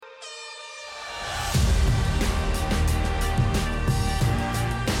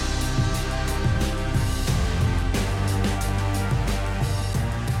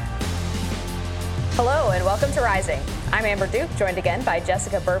Welcome to Rising. I'm Amber Duke, joined again by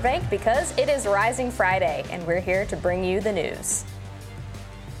Jessica Burbank because it is Rising Friday, and we're here to bring you the news.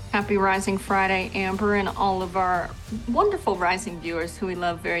 Happy Rising Friday, Amber, and all of our wonderful Rising viewers who we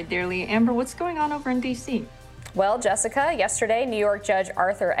love very dearly. Amber, what's going on over in D.C.? Well, Jessica, yesterday, New York Judge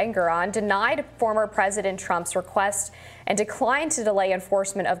Arthur Engoron denied former President Trump's request and declined to delay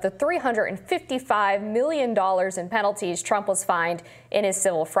enforcement of the $355 million in penalties Trump was fined in his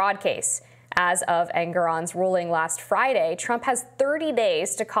civil fraud case. As of Engoron's ruling last Friday, Trump has 30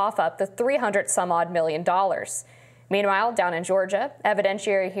 days to cough up the $300-some-odd million. Meanwhile, down in Georgia,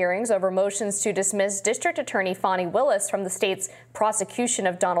 evidentiary hearings over motions to dismiss District Attorney Fani Willis from the state's prosecution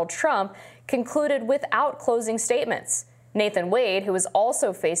of Donald Trump concluded without closing statements. Nathan Wade, who is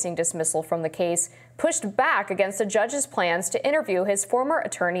also facing dismissal from the case, pushed back against the judge's plans to interview his former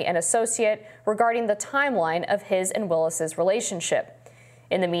attorney and associate regarding the timeline of his and Willis's relationship.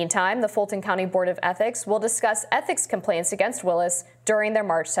 In the meantime, the Fulton County Board of Ethics will discuss ethics complaints against Willis during their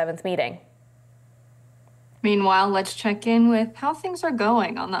March 7th meeting. Meanwhile, let's check in with how things are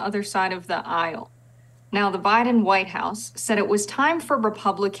going on the other side of the aisle. Now, the Biden White House said it was time for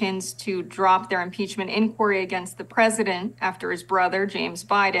Republicans to drop their impeachment inquiry against the president after his brother, James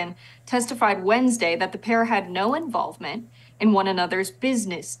Biden, testified Wednesday that the pair had no involvement in one another's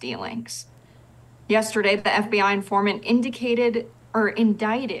business dealings. Yesterday, the FBI informant indicted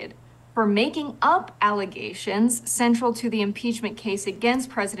for making up allegations central to the impeachment case against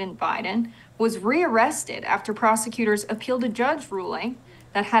President Biden was rearrested after prosecutors appealed a judge ruling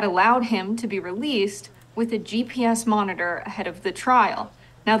that had allowed him to be released with a GPS monitor ahead of the trial.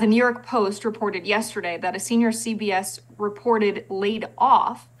 Now, the New York Post reported yesterday that a senior CBS reporter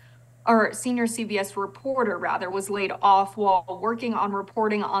was laid off while working on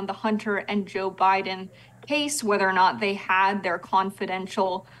reporting on the Hunter and Joe Biden case, whether or not they had their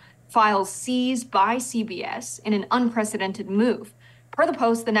confidential files seized by CBS in an unprecedented move. Per the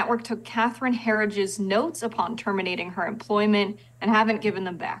Post, the network took Catherine Herridge's notes upon terminating her employment and haven't given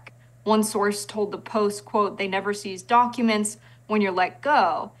them back. One source told the Post, quote, "They never seize documents when you're let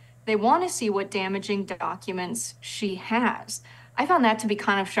go. They want to see what damaging documents she has." I found that to be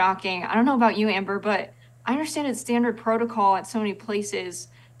kind of shocking. I don't know about you, Amber, but I understand it's standard protocol at so many places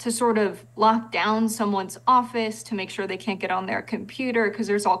to sort of lock down someone's office to make sure they can't get on their computer because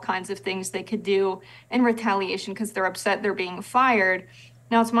there's all kinds of things they could do in retaliation because they're upset they're being fired.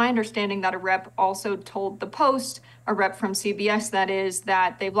 Now, it's my understanding that a rep also told the Post, a rep from CBS that is,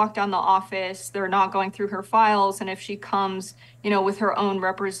 that they've locked down the office, they're not going through her files, and if she comes, with her own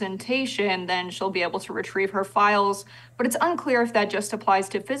representation, then she'll be able to retrieve her files. But it's unclear if that just applies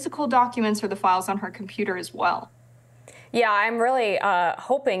to physical documents or the files on her computer as well. Yeah, I'm really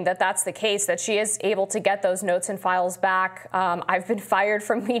hoping that that's the case, that she is able to get those notes and files back. I've been fired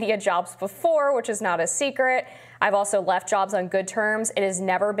from media jobs before, which is not a secret. I've also left jobs on good terms. It has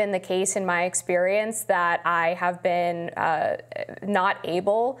never been the case in my experience that I have been not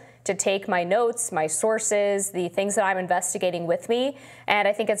able to take my notes, my sources, the things that I'm investigating with me. And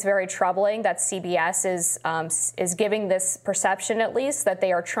I think it's very troubling that CBS is giving this perception, at least, that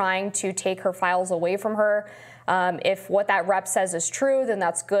they are trying to take her files away from her. If what that rep says is true, then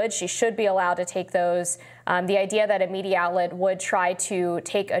that's good. She should be allowed to take those. The idea that a media outlet would try to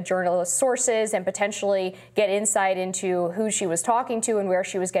take a journalist's sources and potentially get insight into who she was talking to and where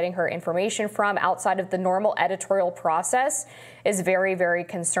she was getting her information from outside of the normal editorial process is very, very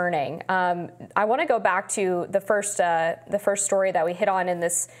concerning. I want to go back to the first story that we hit on in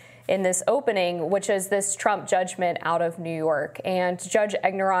this opening, which is this Trump judgment out of New York. And Judge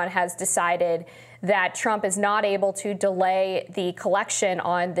Engoron has decided that Trump is not able to delay the collection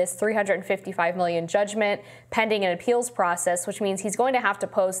on this $355 million judgment pending an appeals process, which means he's going to have to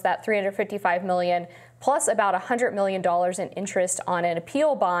post that $355 million plus about $100 million in interest on an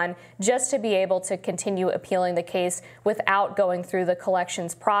appeal bond just to be able to continue appealing the case without going through the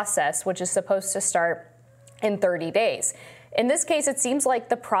collections process, which is supposed to start in 30 days. In this case, it seems like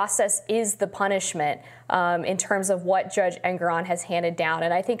the process is the punishment in terms of what Judge Engoron has handed down.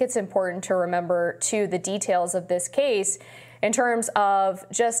 And I think it's important to remember, too, the details of this case in terms of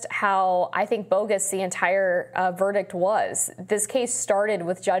just how, I think, bogus the entire verdict was. This case started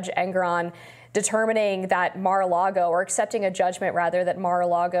with Judge Engoron determining that Mar-a-Lago, or accepting a judgment rather, that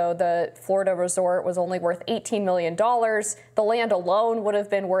Mar-a-Lago, the Florida resort, was only worth $18 million. The land alone would have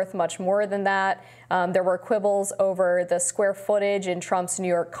been worth much more than that. There were quibbles over the square footage in Trump's New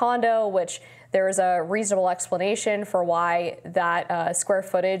York condo, which there is a reasonable explanation for why that square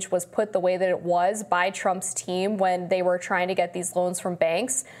footage was put the way that it was by Trump's team when they were trying to get these loans from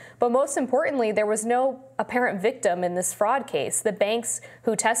banks. But most importantly, there was no apparent victim in this fraud case. The banks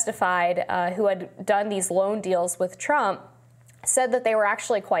who testified, who had done these loan deals with Trump, said that they were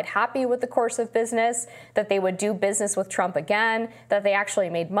actually quite happy with the course of business, that they would do business with Trump again, that they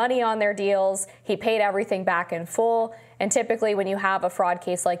actually made money on their deals. He paid everything back in full. And typically when you have a fraud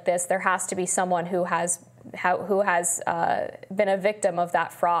case like this, there has to be someone who has been a victim of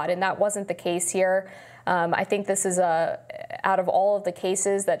that fraud. And that wasn't the case here. I think this is out of all of the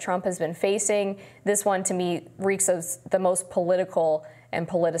cases that Trump has been facing, this one to me reeks of the most political and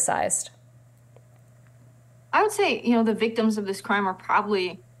politicized. I would say, you know, the victims of this crime are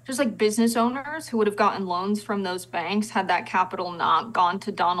probably just like business owners who would have gotten loans from those banks had that capital not gone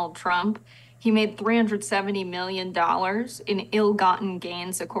to Donald Trump. He made $370 million in ill-gotten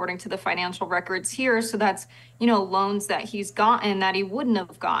gains, according to the financial records here. So that's, you know, loans that he's gotten that he wouldn't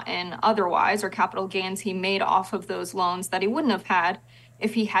have gotten otherwise, or capital gains he made off of those loans that he wouldn't have had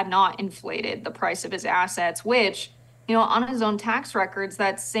if he had not inflated the price of his assets, which, you know, on his own tax records,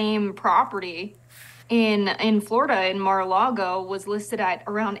 that same property in Florida, in Mar-a-Lago, was listed at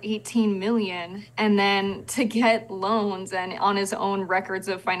around 18 million. And then to get loans and on his own records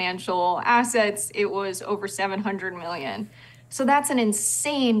of financial assets, it was over 700 million. So that's an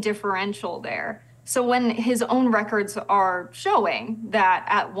insane differential there. So when his own records are showing that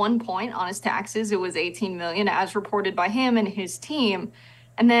at one point on his taxes, it was 18 million as reported by him and his team.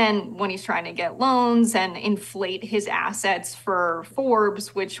 And then when he's trying to get loans and inflate his assets for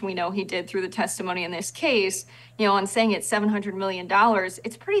Forbes, which we know he did through the testimony in this case, you know, and saying it's $700 million,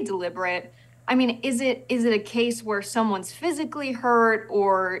 it's pretty deliberate. I mean, is it a case where someone's physically hurt,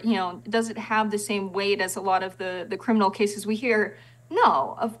 or, you know, does it have the same weight as a lot of the criminal cases we hear?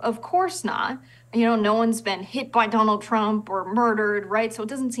 No, of course not. You know, no one's been hit by Donald Trump or murdered, right? So it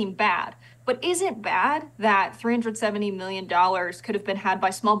doesn't seem bad. But is it bad that $370 million could have been had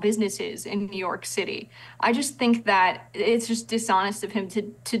by small businesses in New York City? I just think that it's just dishonest of him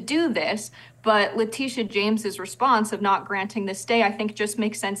to do this. But Letitia James's response of not granting this stay, I think, just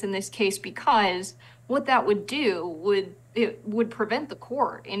makes sense in this case, because what that would do would prevent the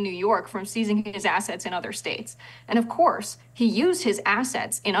court in New York from seizing his assets in other states. And of course, he used his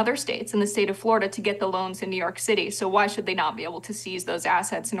assets in other states in the state of Florida to get the loans in New York City. So why should they not be able to seize those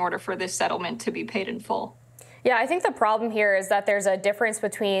assets in order for this settlement to be paid in full? Yeah, I think the problem here is that there's a difference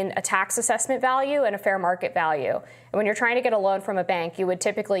between a tax assessment value and a fair market value. And when you're trying to get a loan from a bank, you would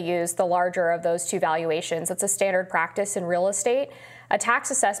typically use the larger of those two valuations. It's a standard practice in real estate. A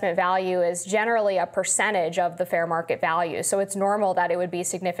tax assessment value is generally a percentage of the fair market value, so it's normal that it would be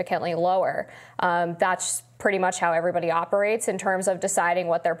significantly lower. That's pretty much how everybody operates in terms of deciding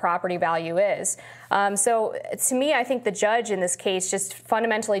what their property value is. So to me, I think the judge in this case just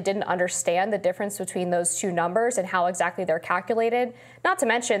fundamentally didn't understand the difference between those two numbers and how exactly they're calculated. Not to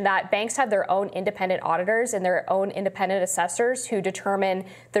mention that banks have their own independent auditors and their own independent assessors who determine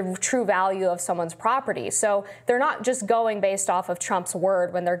the true value of someone's property. So they're not just going based off of Trump's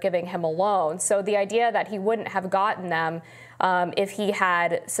word when they're giving him a loan. So the idea that he wouldn't have gotten them if he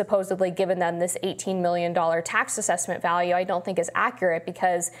had supposedly given them this $18 million tax assessment value, I don't think is accurate,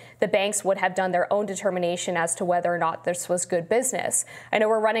 because the banks would have done their own determination as to whether or not this was good business. I know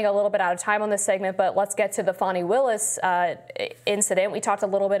we're running a little bit out of time on this segment, but let's get to the Fani Willis incident. We talked a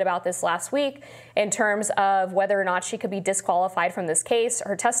little bit about this last week in terms of whether or not she could be disqualified from this case.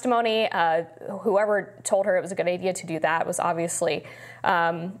 Her testimony, whoever told her it was a good idea to do that was obviously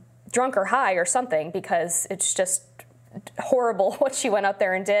drunk or high or something, because it's just horrible what she went up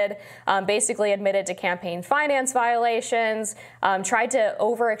there and did. Basically admitted to campaign finance violations, tried to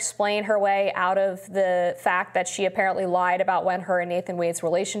over-explain her way out of the fact that she apparently lied about when her and Nathan Wade's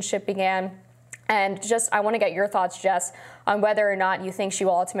relationship began. And just, I want to get your thoughts, Jess, on whether or not you think she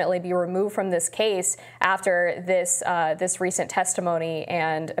will ultimately be removed from this case after this recent testimony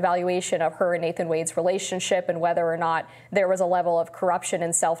and evaluation of her and Nathan Wade's relationship, and whether or not there was a level of corruption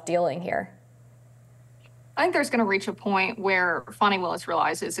and self-dealing here. I think there's going to reach a point where Fani Willis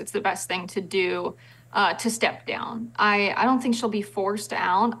realizes it's the best thing to do to step down. I don't think she'll be forced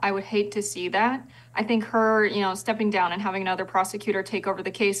out. I would hate to see that. I think her, you know, stepping down and having another prosecutor take over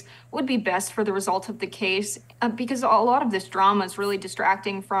the case would be best for the result of the case, because a lot of this drama is really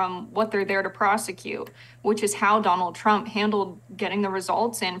distracting from what they're there to prosecute, which is how Donald Trump handled getting the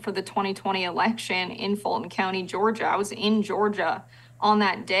results in for the 2020 election in Fulton County, Georgia. I was in Georgia on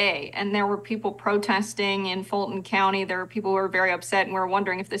that day, and there were people protesting in Fulton County. There were people who were very upset, and we were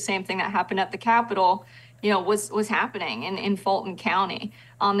wondering if the same thing that happened at the Capitol, you know, was happening in Fulton County.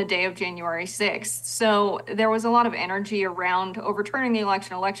 on the day of January 6th. So there was a lot of energy around overturning the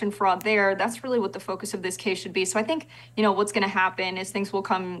election fraud there. That's really what the focus of this case should be. So I think, what's going to happen is things will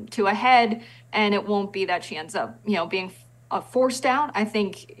come to a head, and it won't be that she ends up, being forced out. I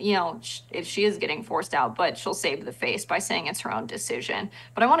think, if she is getting forced out, but she'll save the face by saying it's her own decision.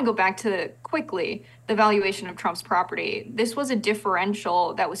 But I want to go back to quickly the valuation of Trump's property. This was a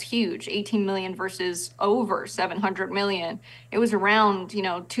differential that was huge, 18 million versus over 700 million. It was around, 2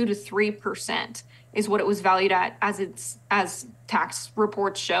 to 3% is what it was valued at as tax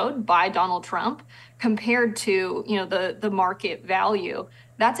reports showed by Donald Trump compared to, the market value.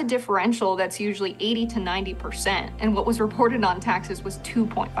 That's a differential that's usually 80 to 90%. And what was reported on taxes was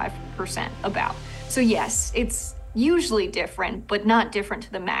 2.5% about. So yes, it's usually different, but not different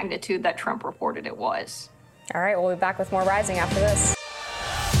to the magnitude that Trump reported it was. All right, we'll be back with more Rising after this.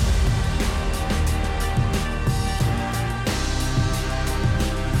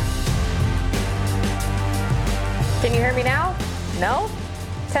 Can you hear me now? No?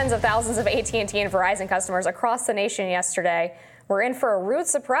 Tens of thousands of AT&T and Verizon customers across the nation yesterday were in for a rude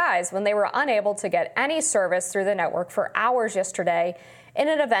surprise when they were unable to get any service through the network for hours yesterday in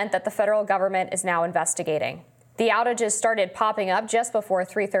an event that the federal government is now investigating. The outages started popping up just before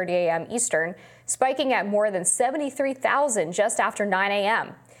 3:30 a.m. Eastern, spiking at more than 73,000 just after 9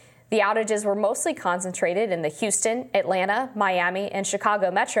 a.m. The outages were mostly concentrated in the Houston, Atlanta, Miami, and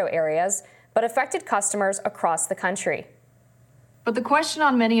Chicago metro areas, but affected customers across the country. But the question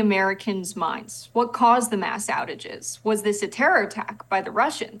on many Americans' minds, what caused the mass outages? Was this a terror attack by the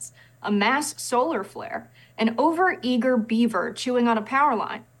Russians, a mass solar flare, an overeager beaver chewing on a power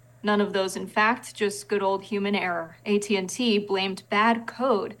line? None of those, in fact, just good old human error. AT&T blamed bad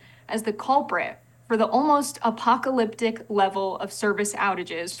code as the culprit for the almost apocalyptic level of service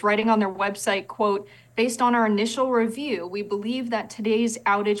outages, writing on their website, quote, "Based on our initial review, we believe that today's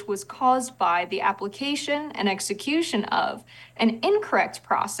outage was caused by the application and execution of an incorrect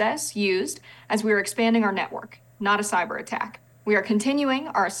process used as we were expanding our network, not a cyber attack. We are continuing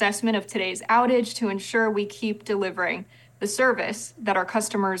our assessment of today's outage to ensure we keep delivering the service that our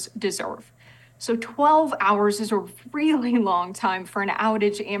customers deserve." So 12 hours is a really long time for an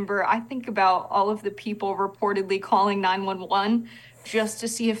outage, Amber. I think about all of the people reportedly calling 911 just to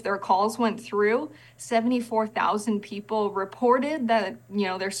see if their calls went through. 74,000 people reported that,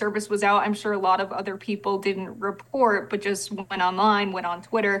 their service was out. I'm sure a lot of other people didn't report, but just went online, went on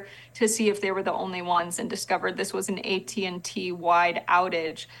Twitter to see if they were the only ones and discovered this was an AT&T wide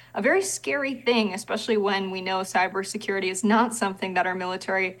outage. A very scary thing, especially when we know cybersecurity is not something that our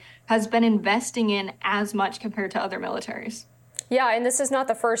military has been investing in as much compared to other militaries. Yeah, and this is not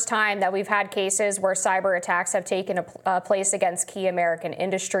the first time that we've had cases where cyber attacks have taken place against key American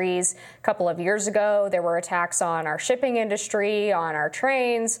industries. A couple of years ago, there were attacks on our shipping industry, on our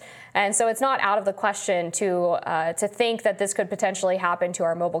trains, and so it's not out of the question to think that this could potentially happen to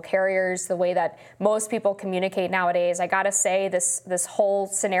our mobile carriers, the way that most people communicate nowadays. I gotta say, this whole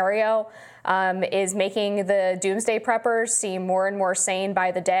scenario is making the doomsday preppers seem more and more sane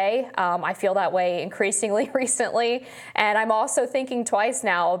by the day. I feel that way increasingly recently. And I'm also thinking twice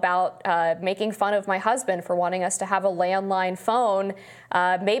now about making fun of my husband for wanting us to have a landline phone.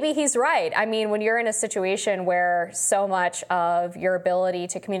 Maybe he's right. I mean, when you're in a situation where so much of your ability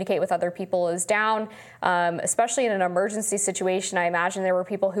to communicate with other people is down, especially in an emergency situation, I imagine there were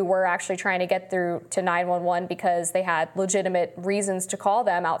people who were actually trying to get through to 911 because they had legitimate reasons to call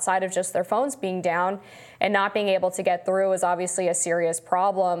them outside of just their phones being down, and not being able to get through is obviously a serious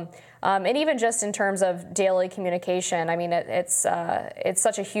problem. And even just in terms of daily communication, I mean, it's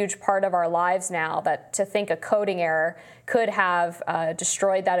such a huge part of our lives now that to think a coding error could have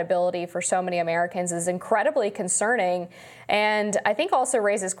destroyed that ability for so many Americans is incredibly concerning, and I think also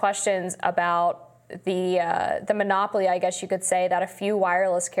raises questions about the monopoly, I guess you could say, that a few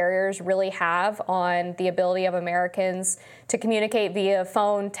wireless carriers really have on the ability of Americans to communicate via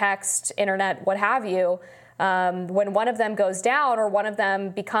phone, text, internet, what have you. When one of them goes down or one of them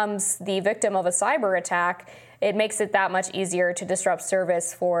becomes the victim of a cyber attack, it makes it that much easier to disrupt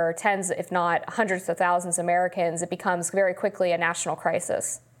service for tens, if not hundreds of thousands of Americans. It becomes very quickly a national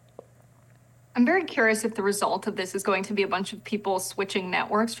crisis. I'm very curious if the result of this is going to be a bunch of people switching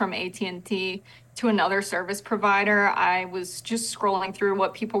networks from AT&T to another service provider. I was just scrolling through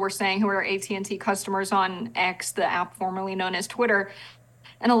what people were saying who are AT&T customers on X, the app formerly known as Twitter.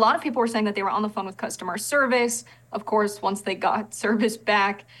 And a lot of people were saying that they were on the phone with customer service, of course, once they got service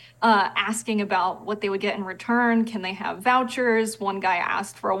back, asking about what they would get in return. Can they have vouchers? One guy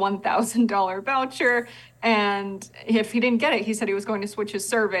asked for a $1,000 voucher. And if he didn't get it, he said he was going to switch his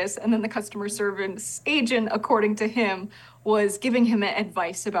service. And then the customer service agent, according to him, was giving him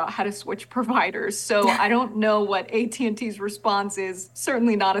advice about how to switch providers. So I don't know what AT&T's response is.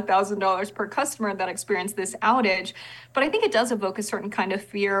 Certainly not $1,000 per customer that experienced this outage. But I think it does evoke a certain kind of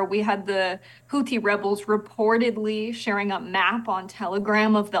fear. We had the Houthi rebels reportedly sharing a map on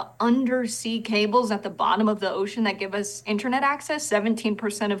Telegram of the undersea cables at the bottom of the ocean that give us internet access.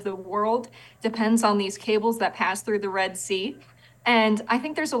 17% of the world depends on these cables that pass through the Red Sea. And I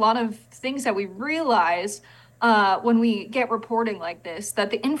think there's a lot of things that we realize when we get reporting like this,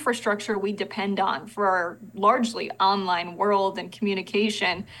 that the infrastructure we depend on for our largely online world and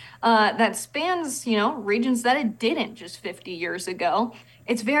communication that spans, regions that it didn't just 50 years ago.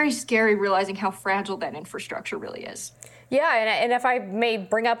 It's very scary realizing how fragile that infrastructure really is. Yeah, and if I may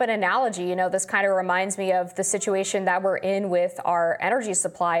bring up an analogy, this kind of reminds me of the situation that we're in with our energy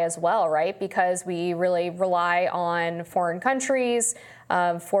supply as well, right? Because we really rely on foreign countries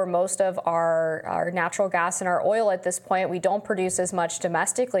for most of our natural gas and our oil at this point. We don't produce as much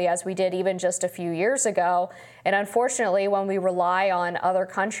domestically as we did even just a few years ago. And unfortunately, when we rely on other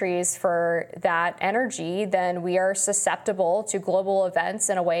countries for that energy, then we are susceptible to global events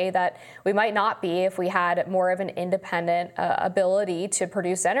in a way that we might not be if we had more of an independent ability to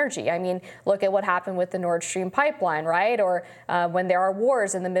produce energy. I mean, look at what happened with the Nord Stream pipeline, right? Or when there are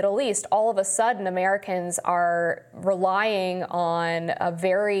wars in the Middle East, all of a sudden Americans are relying on a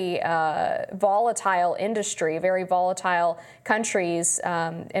very volatile industry, very volatile countries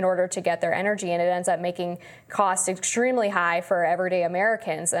in order to get their energy, and it ends up making costs extremely high for everyday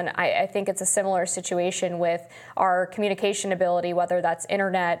Americans. And I think it's a similar situation with our communication ability, whether that's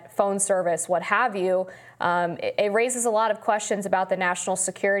internet, phone service, what have you. It raises a lot of questions about the national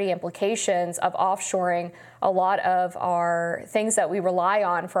security implications of offshoring a lot of our things that we rely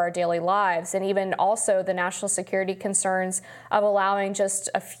on for our daily lives, and even also the national security concerns of allowing just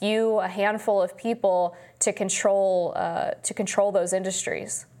a handful of people to control those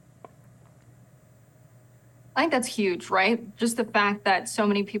industries. I think that's huge, right? Just the fact that so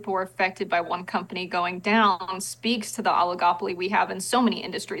many people were affected by one company going down speaks to the oligopoly we have in so many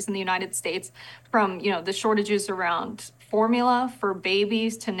industries in the United States, from, the shortages around formula for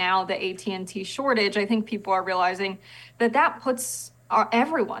babies to now the AT&T shortage. I think people are realizing that puts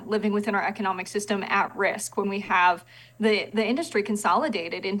everyone living within our economic system at risk when we have the industry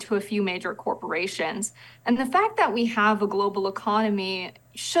consolidated into a few major corporations. And the fact that we have a global economy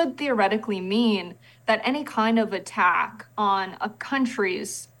should theoretically mean that any kind of attack on a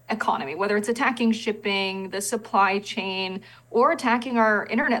country's economy, whether it's attacking shipping, the supply chain, or attacking our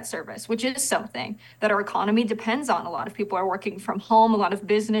internet service, which is something that our economy depends on. A lot of people are working from home. A lot of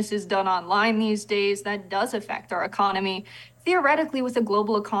business is done online these days. That does affect our economy. Theoretically, with a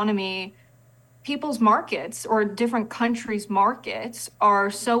global economy, people's markets or different countries' markets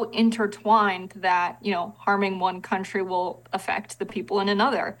are so intertwined that, harming one country will affect the people in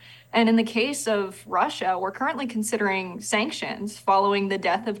another. And in the case of Russia, we're currently considering sanctions following the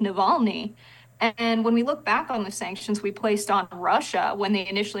death of Navalny. And when we look back on the sanctions we placed on Russia when they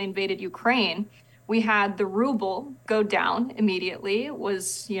initially invaded Ukraine, we had the ruble go down immediately. It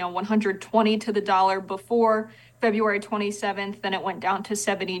was, 120 to the dollar before February 27th. Then it went down to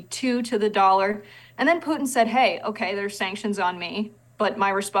 72 to the dollar. And then Putin said, hey, okay, there's sanctions on me, but my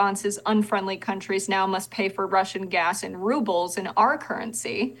response is unfriendly countries now must pay for Russian gas in rubles, in our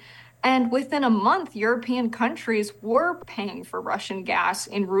currency. And within a month, European countries were paying for Russian gas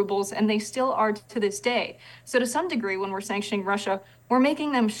in rubles, and they still are to this day. So to some degree, when we're sanctioning Russia, we're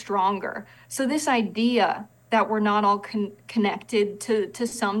making them stronger. So this idea that we're not all connected to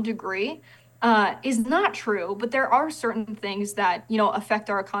some degree is not true, but there are certain things that, affect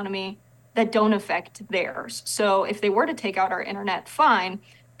our economy that don't affect theirs. So if they were to take out our internet, fine.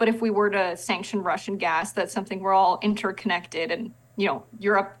 But if we were to sanction Russian gas, that's something we're all interconnected, and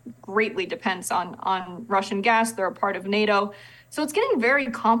Europe greatly depends on Russian gas. They're a part of NATO. So it's getting very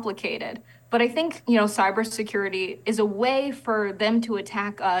complicated. But I think, cybersecurity is a way for them to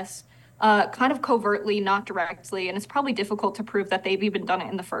attack us kind of covertly, not directly. And it's probably difficult to prove that they've even done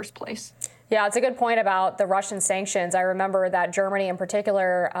it in the first place. Yeah, it's a good point about the Russian sanctions. I remember that Germany in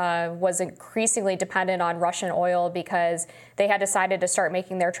particular was increasingly dependent on Russian oil because they had decided to start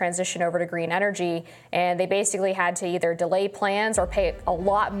making their transition over to green energy. And they basically had to either delay plans or pay a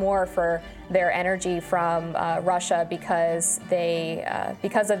lot more for their energy from Russia because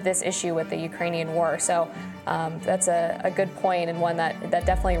of this issue with the Ukrainian war. So that's a good point and one that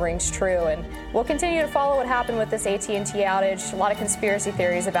definitely rings true. And we'll continue to follow what happened with this AT&T outage. A lot of conspiracy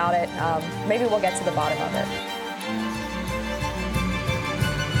theories about it. Maybe we'll get to the bottom of it.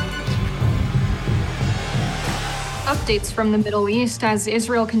 Updates from the Middle East as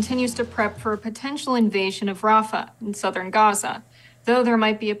Israel continues to prep for a potential invasion of Rafah in southern Gaza, though there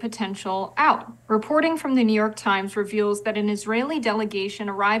might be a potential out. Reporting from the New York Times reveals that an Israeli delegation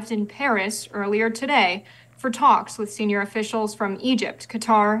arrived in Paris earlier today for talks with senior officials from Egypt,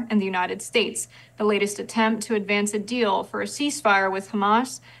 Qatar, and the United States, the latest attempt to advance a deal for a ceasefire with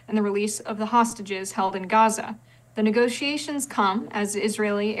Hamas and the release of the hostages held in Gaza. The negotiations come as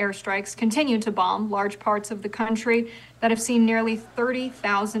Israeli airstrikes continue to bomb large parts of the country that have seen nearly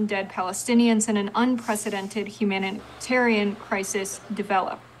 30,000 dead Palestinians and an unprecedented humanitarian crisis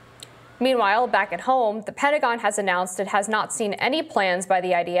develop. Meanwhile, back at home, the Pentagon has announced it has not seen any plans by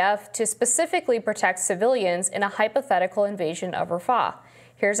the IDF to specifically protect civilians in a hypothetical invasion of Rafah.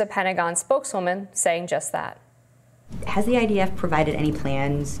 Here's a Pentagon spokeswoman saying just that. Has the IDF provided any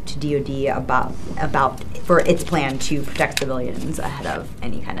plans to DoD about for its plan to protect civilians ahead of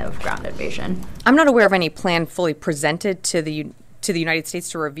any kind of ground invasion? I'm not aware of any plan fully presented to the United States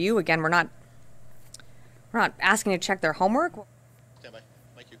to review. Again, we're not asking to check their homework. Stand by.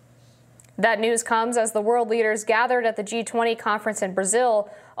 Thank you. That news comes as the world leaders gathered at the G20 conference in Brazil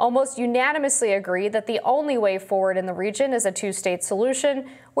almost unanimously agreed that the only way forward in the region is a two-state solution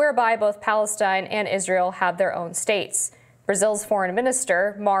whereby both Palestine and Israel have their own states. Brazil's foreign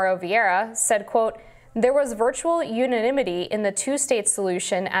minister, Mauro Vieira, said, quote, "There was virtual unanimity in the two-state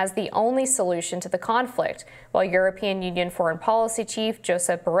solution as the only solution to the conflict," while European Union Foreign Policy Chief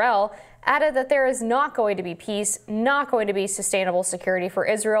Josep Borrell added that there is not going to be peace, not going to be sustainable security for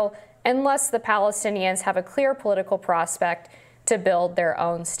Israel unless the Palestinians have a clear political prospect to build their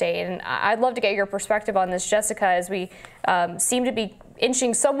own state. And I'd love to get your perspective on this, Jessica, as we seem to be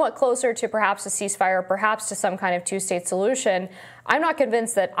inching somewhat closer to perhaps a ceasefire, perhaps to some kind of two-state solution. I'm not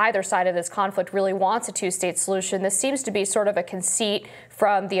convinced that either side of this conflict really wants a two-state solution. This seems to be sort of a conceit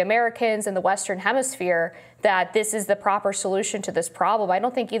from the Americans and the Western Hemisphere that this is the proper solution to this problem. I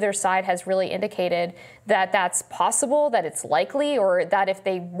don't think either side has really indicated that that's possible, that it's likely, or that if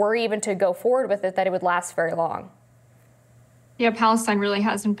they were even to go forward with it, that it would last very long. Yeah, Palestine really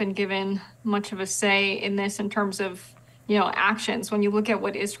hasn't been given much of a say in this in terms of, actions. When you look at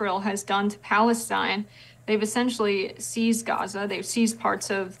what Israel has done to Palestine, they've essentially seized Gaza, they've seized parts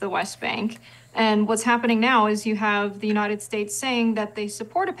of the West Bank. And what's happening now is you have the United States saying that they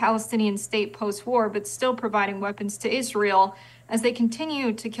support a Palestinian state post-war, but still providing weapons to Israel as they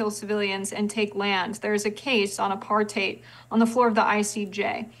continue to kill civilians and take land. There's a case on apartheid on the floor of the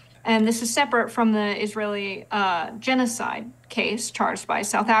ICJ. And this is separate from the Israeli genocide case charged by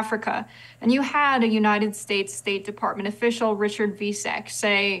South Africa. And you had a United States State Department official, Richard Visek,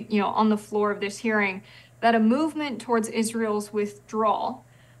 say, on the floor of this hearing that a movement towards Israel's withdrawal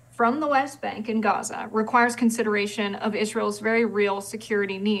from the West Bank and Gaza requires consideration of Israel's very real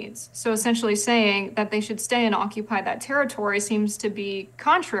security needs. So essentially saying that they should stay and occupy that territory seems to be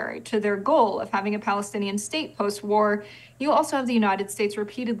contrary to their goal of having a Palestinian state post-war. You also have the United States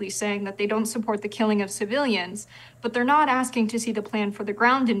repeatedly saying that they don't support the killing of civilians, but they're not asking to see the plan for the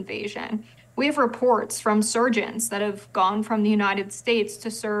ground invasion. We have reports from surgeons that have gone from the United States to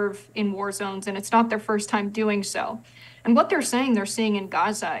serve in war zones, and it's not their first time doing so. And what they're saying they're seeing in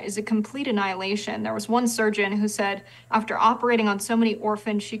Gaza is a complete annihilation. There was one surgeon who said after operating on so many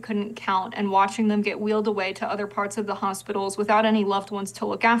orphans she couldn't count and watching them get wheeled away to other parts of the hospitals without any loved ones to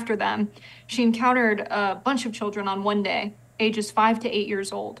look after them, she encountered a bunch of children on one day, ages 5 to 8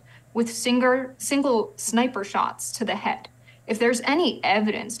 years old, with single sniper shots to the head. If there's any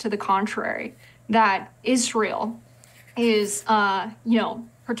evidence to the contrary that Israel is,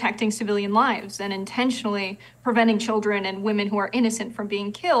 protecting civilian lives and intentionally preventing children and women who are innocent from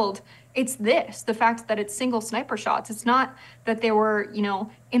being killed, it's the fact that it's single sniper shots. It's not that they were,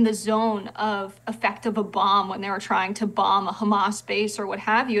 in the zone of effect of a bomb when they were trying to bomb a Hamas base or what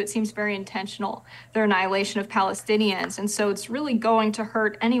have you. It seems very intentional, their annihilation of Palestinians. And so it's really going to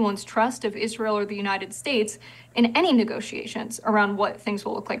hurt anyone's trust of Israel or the United States in any negotiations around what things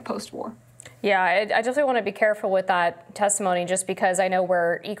will look like post-war. Yeah, I definitely want to be careful with that testimony, just because I know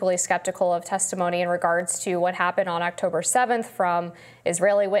we're equally skeptical of testimony in regards to what happened on October 7th from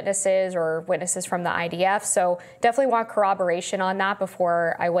Israeli witnesses or witnesses from the IDF. So definitely want corroboration on that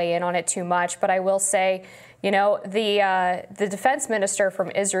before I weigh in on it too much. But I will say, you know, the defense minister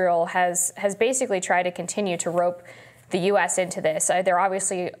from Israel has basically tried to continue to rope the U.S. into this. They're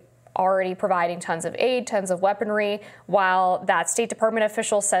obviously already providing tons of aid, tons of weaponry, while that State Department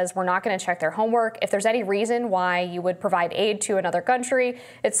official says we're not going to check their homework. If there's any reason why you would provide aid to another country,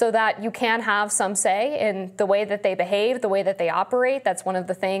 it's so that you can have some say in the way that they behave, the way that they operate. That's one of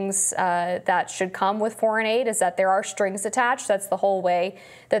the things that should come with foreign aid, is that there are strings attached. That's the whole way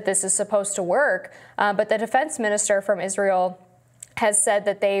that this is supposed to work. But the defense minister from Israel has said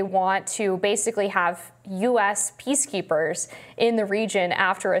that they want to basically have U.S. peacekeepers in the region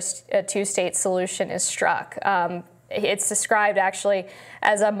after a two-state solution is struck. It's described actually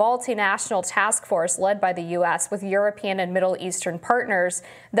as a multinational task force led by the U.S. with European and Middle Eastern partners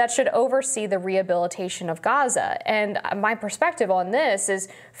that should oversee the rehabilitation of Gaza. And my perspective on this is,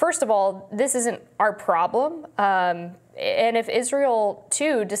 first of all, this isn't our problem. And if Israel,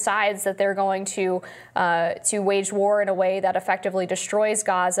 too, decides that they're going to wage war in a way that effectively destroys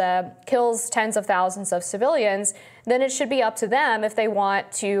Gaza, kills tens of thousands of civilians, then it should be up to them if they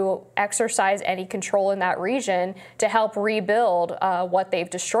want to exercise any control in that region to help rebuild what they've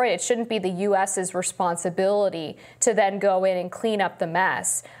destroyed. It shouldn't be the U.S.'s responsibility to then go in and clean up the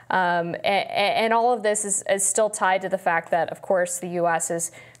mess. And all of this is still tied to the fact that, of course, the U.S.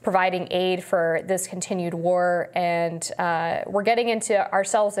 is providing aid for this continued war, and we're getting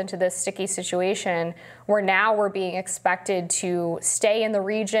ourselves into this sticky situation where now we're being expected to stay in the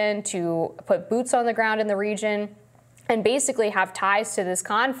region, to put boots on the ground in the region, and basically have ties to this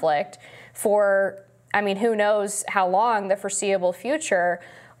conflict for, I mean, who knows how long, the foreseeable future,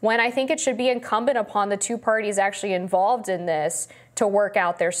 when I think it should be incumbent upon the two parties actually involved in this to work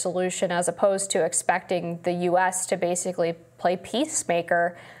out their solution, as opposed to expecting the U.S. to basically play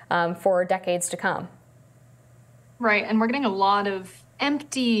peacemaker for decades to come. Right, and we're getting a lot of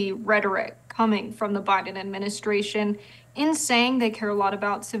empty rhetoric coming from the Biden administration in saying they care a lot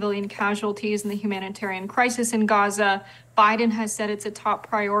about civilian casualties and the humanitarian crisis in Gaza. Biden has said it's a top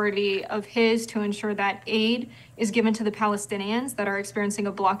priority of his to ensure that aid is given to the Palestinians that are experiencing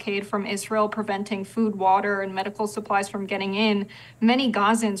a blockade from Israel, preventing food, water, and medical supplies from getting in. Many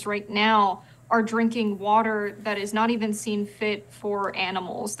Gazans right now are drinking water that is not even seen fit for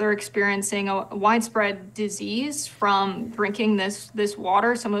animals. They're experiencing a widespread disease from drinking this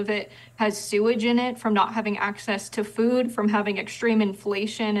water. Some of it has sewage in it from not having access to food, from having extreme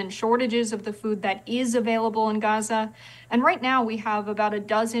inflation and shortages of the food that is available in Gaza. And right now we have about a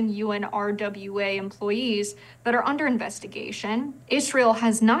dozen UNRWA employees that are under investigation. Israel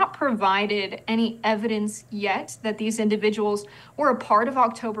has not provided any evidence yet that these individuals were a part of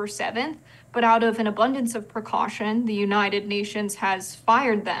October 7th. But out of an abundance of precaution, the United Nations has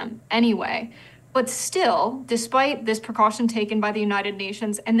fired them anyway. But still, despite this precaution taken by the United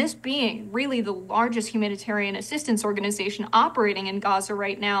Nations, and this being really the largest humanitarian assistance organization operating in Gaza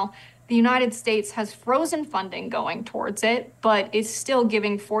right now, the United States has frozen funding going towards it, but is still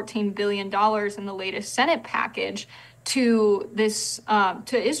giving $14 billion in the latest Senate package to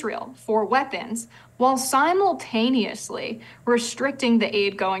Israel for weapons, while simultaneously restricting the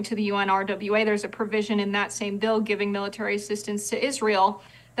aid going to the UNRWA. There's a provision in that same bill giving military assistance to Israel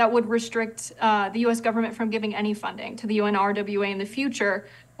that would restrict the U.S. government from giving any funding to the UNRWA in the future,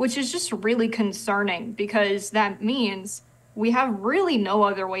 which is just really concerning, because that means we have really no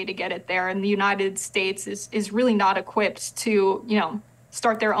other way to get it there. And the United States is really not equipped to,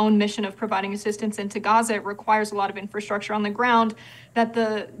 start their own mission of providing assistance into Gaza. It requires a lot of infrastructure on the ground that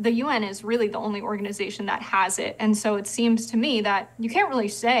the UN is really the only organization that has it. And so it seems to me that you can't really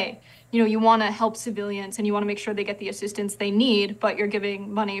say, you want to help civilians and you want to make sure they get the assistance they need, but you're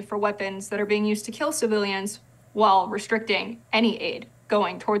giving money for weapons that are being used to kill civilians while restricting any aid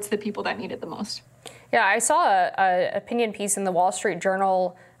going towards the people that need it the most. Yeah, I saw an opinion piece in the Wall Street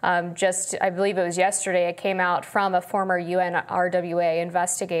Journal I believe it was yesterday. It came out from a former UNRWA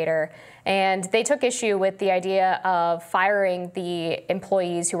investigator, and they took issue with the idea of firing the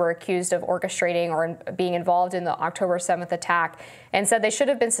employees who were accused of orchestrating or being involved in the October 7th attack, and said they should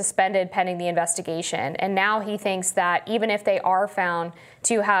have been suspended pending the investigation. And now he thinks that even if they are found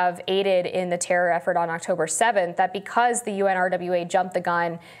to have aided in the terror effort on October 7th, that because the UNRWA jumped the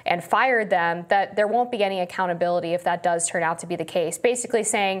gun and fired them, that there won't be any accountability if that does turn out to be the case. Basically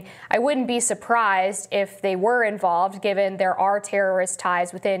saying, I wouldn't be surprised if they were involved, given there are terrorist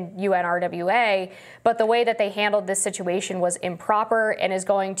ties within UNRWA UNRWA, but the way that they handled this situation was improper and is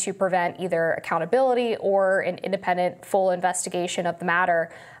going to prevent either accountability or an independent full investigation of the matter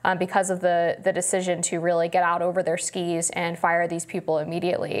because of the decision to really get out over their skis and fire these people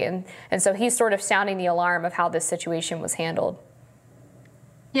immediately. And so he's sort of sounding the alarm of how this situation was handled.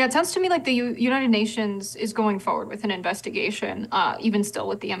 Yeah, it sounds to me like the United Nations is going forward with an investigation, even still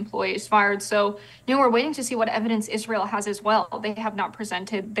with the employees fired. So, we're waiting to see what evidence Israel has as well. They have not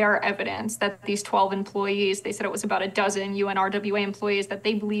presented their evidence that these 12 employees, they said it was about a dozen UNRWA employees that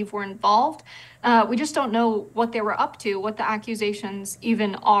they believe were involved. We just don't know what they were up to, what the accusations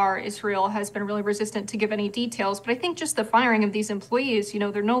even are. Israel has been really resistant to give any details, but I think just the firing of these employees,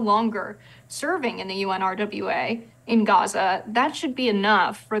 they're no longer serving in the UNRWA in Gaza. That should be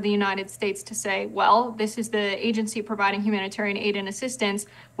enough for the United States to say, well, this is the agency providing humanitarian aid and assistance.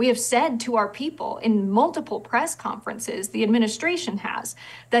 We have said to our people in multiple press conferences, the administration has,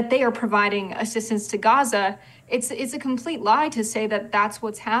 that they are providing assistance to Gaza. It's a complete lie to say that that's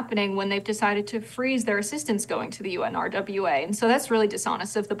what's happening when they've decided to freeze their assistance going to the UNRWA. And so that's really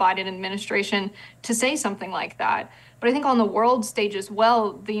dishonest of the Biden administration to say something like that. But I think on the world stage as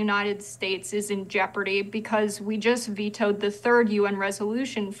well, the United States is in jeopardy because we just vetoed the third UN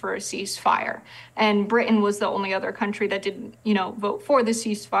resolution for a ceasefire. And Britain was the only other country that didn't, vote for the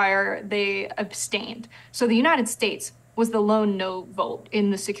ceasefire. They abstained. So the United States was the lone no vote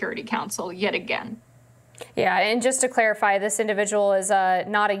in the Security Council yet again. Yeah, and just to clarify, this individual is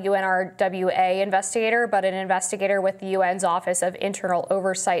not a UNRWA investigator, but an investigator with the UN's Office of Internal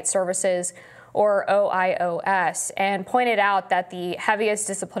Oversight Services, or OIOS, and pointed out that the heaviest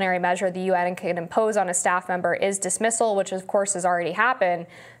disciplinary measure the UN can impose on a staff member is dismissal, which of course has already happened.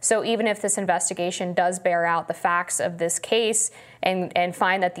 So even if this investigation does bear out the facts of this case and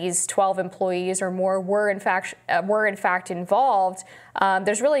find that these 12 employees or more were in fact involved,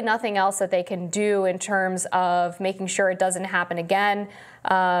 there's really nothing else that they can do in terms of making sure it doesn't happen again.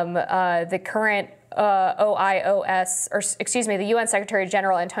 The current the UN Secretary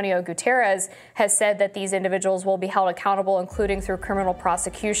General Antonio Guterres has said that these individuals will be held accountable, including through criminal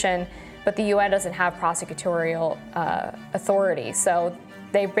prosecution, but the UN doesn't have prosecutorial authority. So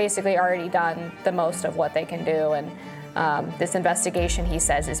they've basically already done the most of what they can do, and this investigation, he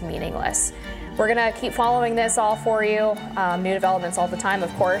says, is meaningless. We're going to keep following this all for you. New developments all the time,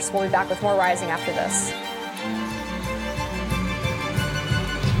 of course. We'll be back with more Rising after this.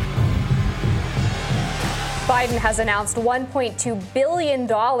 Biden has announced $1.2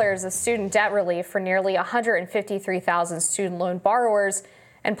 billion of student debt relief for nearly 153,000 student loan borrowers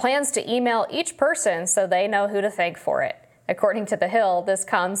and plans to email each person so they know who to thank for it. According to The Hill, this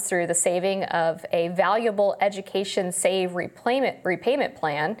comes through the saving of a valuable education save repayment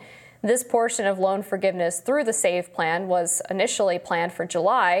plan. This portion of loan forgiveness through the SAVE plan was initially planned for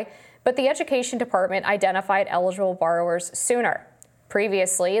July, but the Education Department identified eligible borrowers sooner.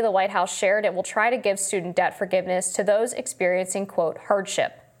 Previously, the White House shared it will try to give student debt forgiveness to those experiencing, quote,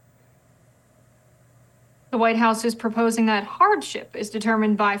 hardship. The White House is proposing that hardship is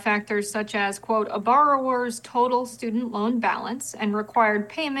determined by factors such as, quote, a borrower's total student loan balance and required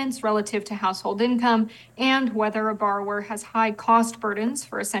payments relative to household income, and whether a borrower has high cost burdens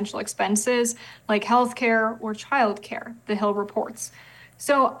for essential expenses like healthcare or childcare, The Hill reports.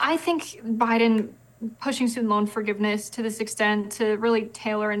 So I think Biden pushing student loan forgiveness to this extent to really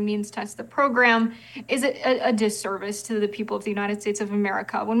tailor and means test the program is a disservice to the people of the United States of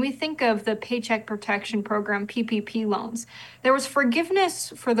America. When we think of the Paycheck Protection Program, PPP loans, there was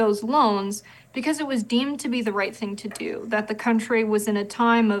forgiveness for those loans because it was deemed to be the right thing to do, that the country was in a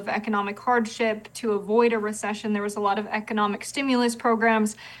time of economic hardship. To avoid a recession, there was a lot of economic stimulus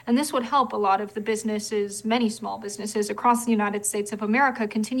programs, and this would help a lot of the businesses, many small businesses across the United States of America,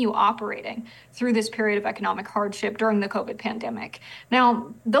 continue operating through this period of economic hardship during the COVID pandemic.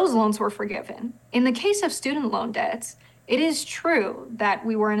 Now, those loans were forgiven. In the case of student loan debts, it is true that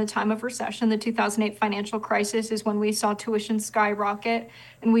we were in a time of recession. The 2008 financial crisis is when we saw tuition skyrocket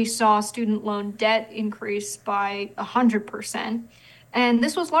and we saw student loan debt increase by 100%. And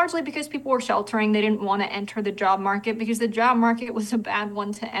this was largely because people were sheltering. They didn't want to enter the job market because the job market was a bad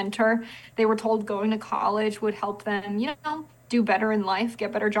one to enter. They were told going to college would help them, do better in life,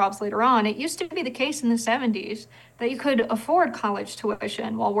 get better jobs later on. It used to be the case in the 70s that you could afford college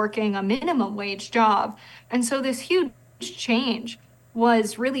tuition while working a minimum wage job. And so this huge change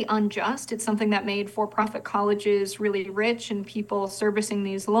was really unjust. It's something that made for-profit colleges really rich and people servicing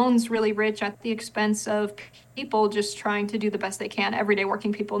these loans really rich at the expense of people just trying to do the best they can, everyday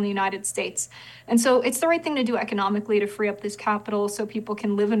working people in the United States. And so it's the right thing to do economically to free up this capital so people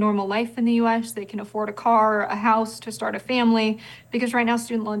can live a normal life in the US. They can afford a car, a house to start a family, because right now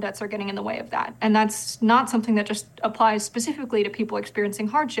student loan debts are getting in the way of that. And that's not something that just applies specifically to people experiencing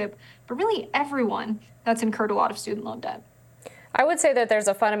hardship, but really everyone that's incurred a lot of student loan debt. I would say that there's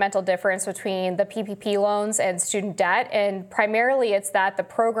a fundamental difference between the PPP loans and student debt, and primarily it's that the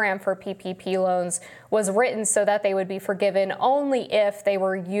program for PPP loans was written so that they would be forgiven only if they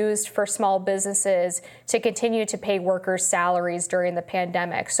were used for small businesses to continue to pay workers' salaries during the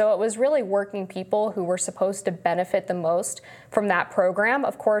pandemic. So it was really working people who were supposed to benefit the most from that program.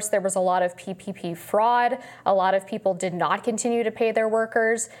 Of course, there was a lot of PPP fraud. A lot of people did not continue to pay their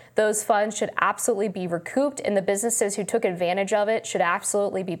workers. Those funds should absolutely be recouped, and the businesses who took advantage of it should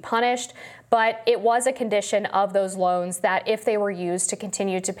absolutely be punished. But it was a condition of those loans that if they were used to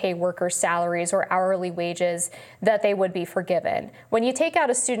continue to pay workers' salaries or hourly wages, that they would be forgiven. When you take out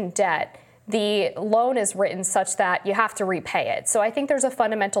a student debt, the loan is written such that you have to repay it. So I think there's a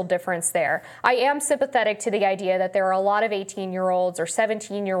fundamental difference there. I am sympathetic to the idea that there are a lot of 18-year-olds or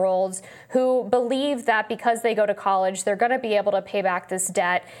 17-year-olds who believe that because they go to college, they're going to be able to pay back this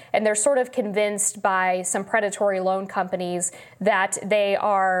debt. And they're sort of convinced by some predatory loan companies that they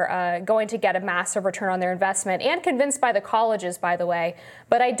are going to get a massive return on their investment, and convinced by the colleges, by the way.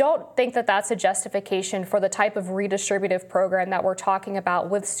 But I don't think that that's a justification for the type of redistributive program that we're talking about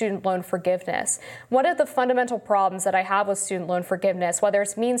with student loan forgiveness. One of the fundamental problems that I have with student loan forgiveness, whether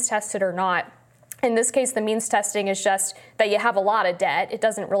it's means tested or not, in this case, the means testing is just that you have a lot of debt. It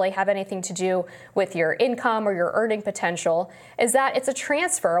doesn't really have anything to do with your income or your earning potential, is that it's a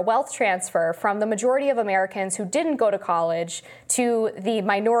transfer, a wealth transfer from the majority of Americans who didn't go to college to the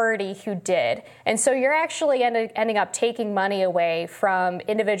minority who did. And so you're actually ending up taking money away from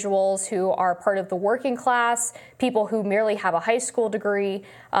individuals who are part of the working class, people who merely have a high school degree,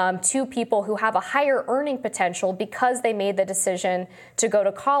 to people who have a higher earning potential because they made the decision to go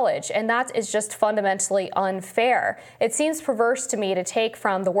to college. And that is just fundamentally unfair. It seems perverse to me to take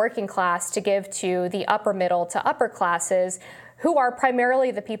from the working class to give to the upper middle to upper classes, who are primarily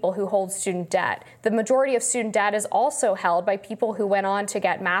the people who hold student debt. The majority of student debt is also held by people who went on to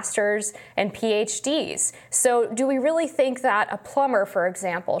get masters and PhDs. So do we really think that a plumber, for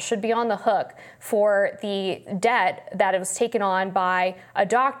example, should be on the hook for the debt that was taken on by a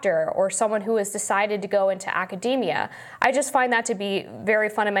doctor or someone who has decided to go into academia? I just find that to be very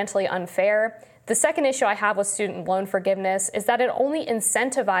fundamentally unfair. The second issue I have with student loan forgiveness is that it only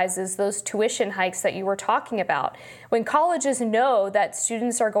incentivizes those tuition hikes that you were talking about. When colleges know that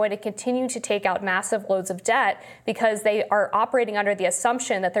students are going to continue to take out massive loads of debt because they are operating under the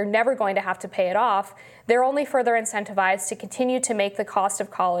assumption that they're never going to have to pay it off, they're only further incentivized to continue to make the cost of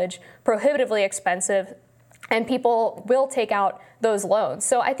college prohibitively expensive, and people will take out those loans.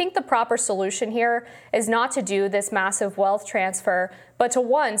 So I think the proper solution here is not to do this massive wealth transfer, but to,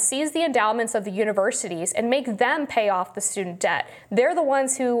 one, seize the endowments of the universities and make them pay off the student debt. They're the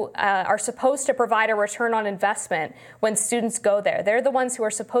ones who are supposed to provide a return on investment when students go there. They're the ones who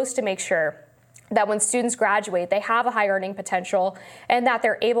are supposed to make sure that when students graduate, they have a high earning potential and that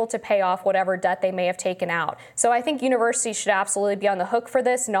they're able to pay off whatever debt they may have taken out. So I think universities should absolutely be on the hook for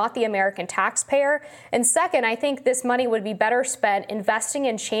this, not the American taxpayer. And second, I think this money would be better spent investing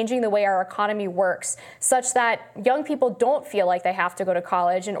in changing the way our economy works, such that young people don't feel like they have to go to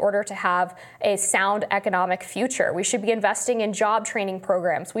college in order to have a sound economic future. We should be investing in job training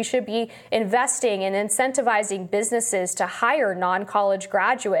programs. We should be investing in incentivizing businesses to hire non-college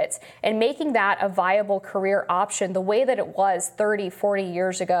graduates and making that a viable career option the way that it was 30, 40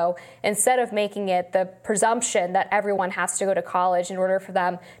 years ago, instead of making it the presumption that everyone has to go to college in order for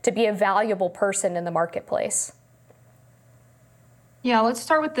them to be a valuable person in the marketplace. Yeah, let's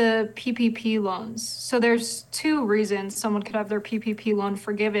start with the PPP loans. So there's two reasons someone could have their PPP loan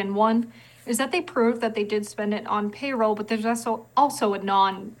forgiven. One is that they prove that they did spend it on payroll, but there's also a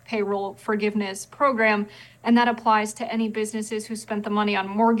non-payroll forgiveness program, and that applies to any businesses who spent the money on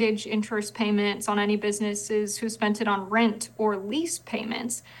mortgage interest payments, on any businesses who spent it on rent or lease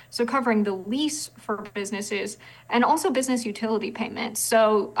payments, so covering the lease for businesses, and also business utility payments.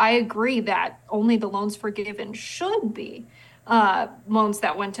 So I agree that only the loans forgiven should be loans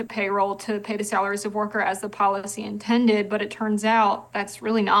that went to payroll to pay the salaries of worker as the policy intended, but it turns out that's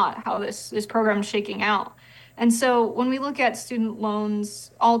really not how this program is shaking out. And so when we look at student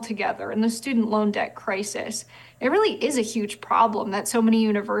loans altogether and the student loan debt crisis, it really is a huge problem that so many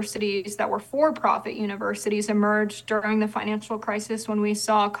universities that were for-profit universities emerged during the financial crisis when we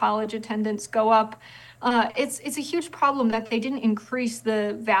saw college attendance go up. It's a huge problem that they didn't increase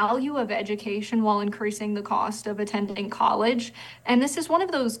the value of education while increasing the cost of attending college. And this is one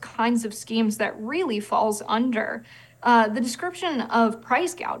of those kinds of schemes that really falls under the description of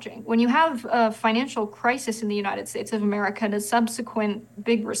price gouging. When you have a financial crisis in the United States of America and a subsequent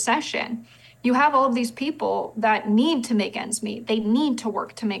big recession, you have all of these people that need to make ends meet. They need to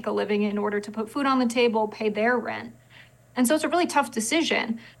work to make a living in order to put food on the table, pay their rent. And so it's a really tough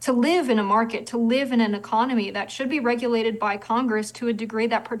decision to live in a market, to live in an economy that should be regulated by Congress to a degree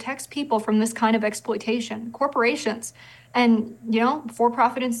that protects people from this kind of exploitation. Corporations and,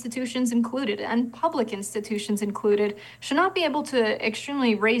 for-profit institutions included and public institutions included should not be able to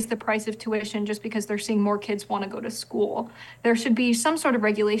extremely raise the price of tuition just because they're seeing more kids want to go to school. There should be some sort of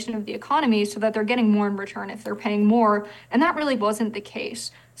regulation of the economy so that they're getting more in return if they're paying more. And that really wasn't the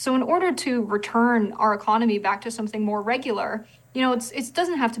case. So in order to return our economy back to something more regular, it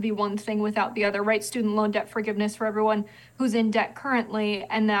doesn't have to be one thing without the other, right? Student loan debt forgiveness for everyone who's in debt currently,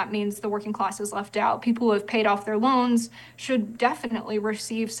 and that means the working class is left out. People who have paid off their loans should definitely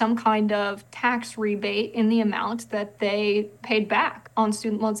receive some kind of tax rebate in the amount that they paid back on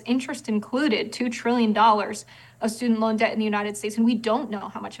student loans, interest included, $2 trillion of student loan debt in the United States, and we don't know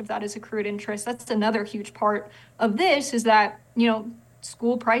how much of that is accrued interest. That's another huge part of this, is that,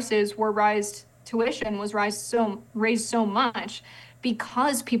 school prices were tuition was raised so much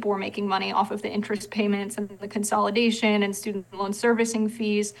because people were making money off of the interest payments and the consolidation and student loan servicing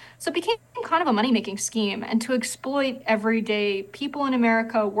fees. So it became kind of a money-making scheme, and to exploit everyday people in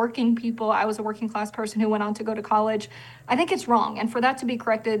America, working people. I was a working class person who went on to go to college. I think it's wrong. And for that to be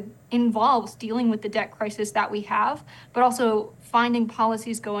corrected involves dealing with the debt crisis that we have, but also finding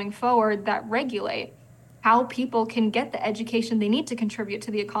policies going forward that regulate how people can get the education they need to contribute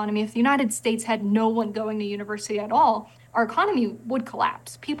to the economy. If the United States had no one going to university at all, our economy would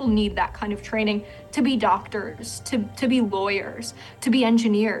collapse. People need that kind of training to be doctors, to be lawyers, to be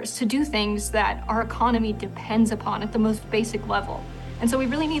engineers, to do things that our economy depends upon at the most basic level. And so we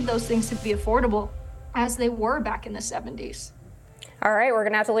really need those things to be affordable as they were back in the 70s. All right, we're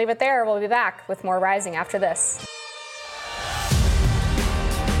going to have to leave it there. We'll be back with more Rising after this.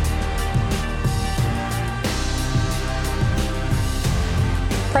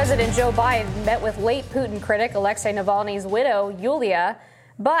 President Joe Biden met with late Putin critic Alexei Navalny's widow, Yulia,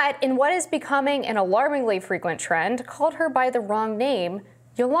 but in what is becoming an alarmingly frequent trend, called her by the wrong name,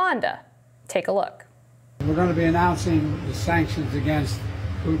 Yolanda. Take a look. We're going to be announcing the sanctions against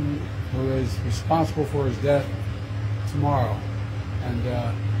Putin, who is responsible for his death, tomorrow. And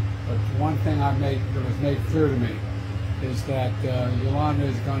but one thing that was made clear to me is that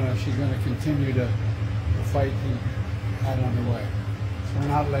Yolanda she's going to continue the fight he had underway. We're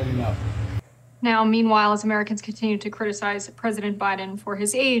not letting up. Now, meanwhile, as Americans continue to criticize President Biden for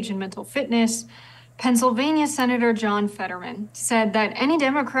his age and mental fitness, Pennsylvania Senator John Fetterman said that any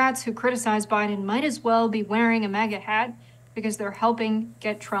Democrats who criticize Biden might as well be wearing a MAGA hat because they're helping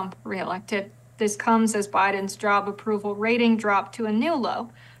get Trump reelected. This comes as Biden's job approval rating dropped to a new low,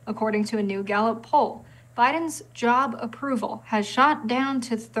 according to a new Gallup poll. Biden's job approval has shot down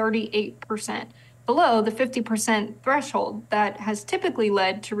to 38%. Below the 50% threshold that has typically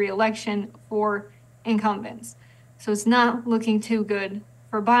led to re-election for incumbents. So it's not looking too good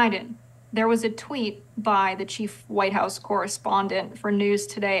for Biden. There was a tweet by the chief White House correspondent for News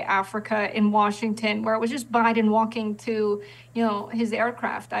Today Africa in Washington, where it was just Biden walking to, his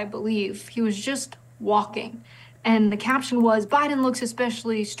aircraft, I believe. He was just walking. And the caption was, "Biden looks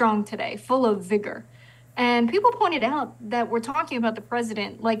especially strong today, full of vigor." And people pointed out that we're talking about the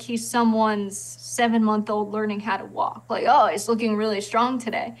president like he's someone's 7-month-old learning how to walk. Like, oh, he's looking really strong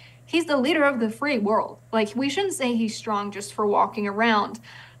today. He's the leader of the free world. Like, we shouldn't say he's strong just for walking around.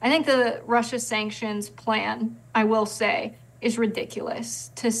 I think the Russia sanctions plan, I will say, is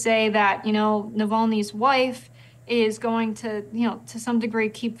ridiculous. To say that, Navalny's wife is going to, to some degree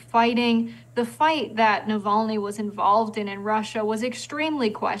keep fighting. The fight that Navalny was involved in Russia was extremely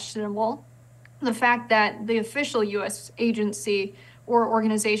questionable. The fact that the official U.S. agency or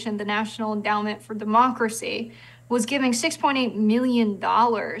organization, the National Endowment for Democracy, was giving $6.8 million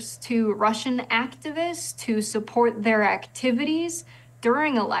to Russian activists to support their activities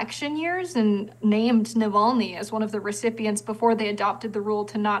during election years and named Navalny as one of the recipients before they adopted the rule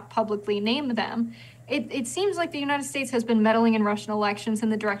to not publicly name them. It seems like the United States has been meddling in Russian elections in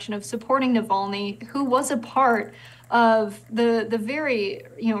the direction of supporting Navalny, who was a part of the very,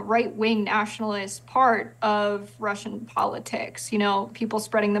 right-wing nationalist part of Russian politics. People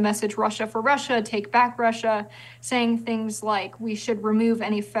spreading the message Russia for Russia, take back Russia, saying things like we should remove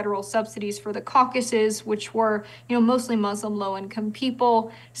any federal subsidies for the Caucasus, which were, mostly Muslim low-income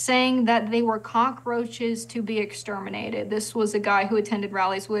people, saying that they were cockroaches to be exterminated. This was a guy who attended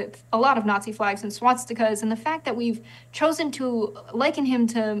rallies with a lot of Nazi flags and swastikas, and the fact that we've chosen to liken him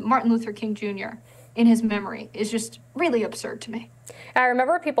to Martin Luther King Jr. in his memory is just really absurd to me. I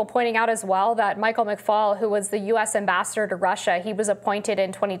remember people pointing out as well that Michael McFaul, who was the U.S. ambassador to Russia, he was appointed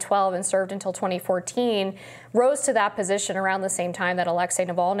in 2012 and served until 2014, rose to that position around the same time that Alexei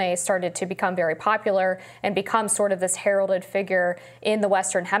Navalny started to become very popular and become sort of this heralded figure in the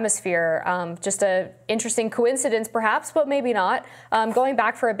Western Hemisphere. Just an interesting coincidence, perhaps, but maybe not. Going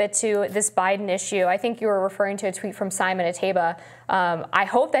back for a bit to this Biden issue, I think you were referring to a tweet from Simon Ateba. I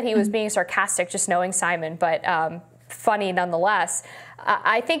hope that he was being sarcastic, just knowing Simon, but funny nonetheless.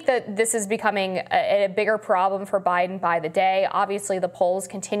 I think that this is becoming a bigger problem for Biden by the day. Obviously, the polls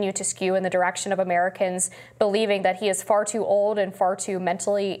continue to skew in the direction of Americans believing that he is far too old and far too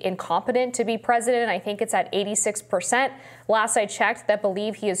mentally incompetent to be president. I think it's at 86%. Last I checked, that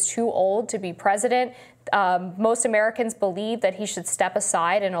believe he is too old to be president. Most Americans believe that he should step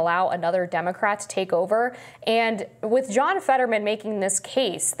aside and allow another Democrat to take over. And with John Fetterman making this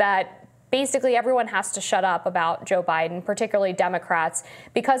case that basically everyone has to shut up about Joe Biden, particularly Democrats,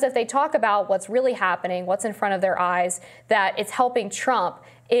 because if they talk about what's really happening, what's in front of their eyes, that it's helping Trump,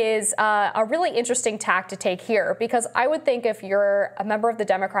 is a really interesting tack to take here. Because I would think if you're a member of the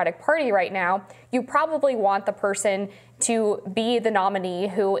Democratic Party right now, you probably want the person to be the nominee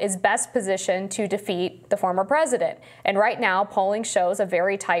who is best positioned to defeat the former president. And right now, polling shows a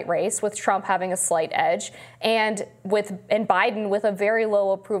very tight race, with Trump having a slight edge and Biden with a very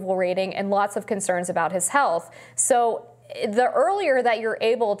low approval rating and lots of concerns about his health. So the earlier that you're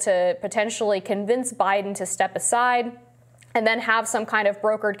able to potentially convince Biden to step aside and then have some kind of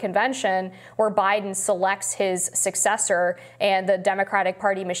brokered convention where Biden selects his successor and the Democratic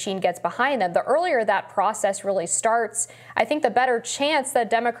Party machine gets behind them, the earlier that process really starts, I think the better chance that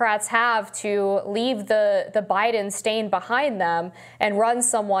Democrats have to leave the Biden stain behind them and run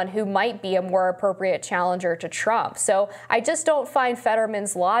someone who might be a more appropriate challenger to Trump. So I just don't find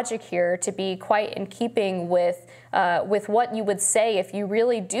Fetterman's logic here to be quite in keeping with what you would say if you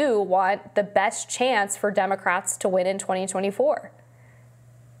really do want the best chance for Democrats to win in 2024.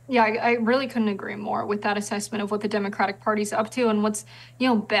 Yeah, I really couldn't agree more with that assessment of what the Democratic Party's up to and what's,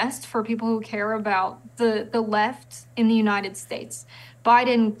 best for people who care about the left in the United States.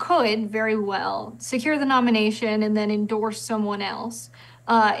 Biden could very well secure the nomination and then endorse someone else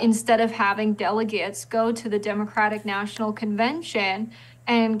instead of having delegates go to the Democratic National Convention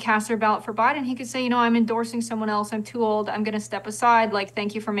and cast their ballot for Biden. He could say, I'm endorsing someone else. I'm too old. I'm going to step aside.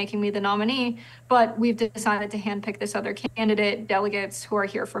 Thank you for making me the nominee. But we've decided to handpick this other candidate. Delegates who are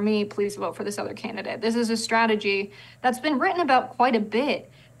here for me, please vote for this other candidate. This is a strategy that's been written about quite a bit.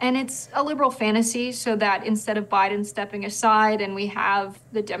 And it's a liberal fantasy so that instead of Biden stepping aside and we have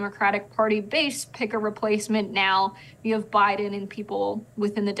the Democratic Party base pick a replacement, now you have Biden and people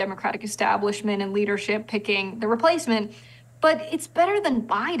within the Democratic establishment and leadership picking the replacement. But it's better than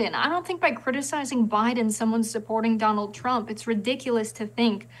Biden. I don't think by criticizing Biden, someone's supporting Donald Trump. It's ridiculous to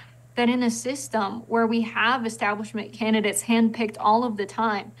think that in a system where we have establishment candidates handpicked all of the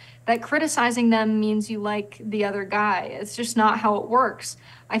time, that criticizing them means you like the other guy. It's just not how it works.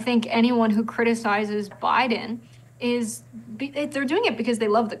 I think anyone who criticizes Biden they're doing it because they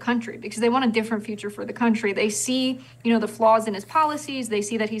love the country, because they want a different future for the country. They see, the flaws in his policies. They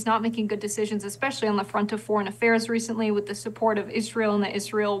see that he's not making good decisions, especially on the front of foreign affairs recently with the support of Israel and the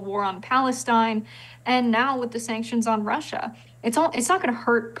Israel war on Palestine, and now with the sanctions on Russia. It's not going to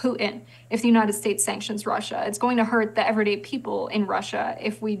hurt Putin if the United States sanctions Russia. It's going to hurt the everyday people in Russia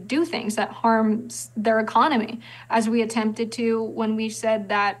if we do things that harms their economy, as we attempted to when we said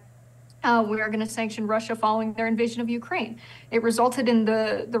that we are going to sanction Russia following their invasion of Ukraine. It resulted in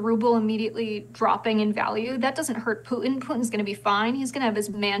the ruble immediately dropping in value. That doesn't hurt Putin. Putin's going to be fine. He's going to have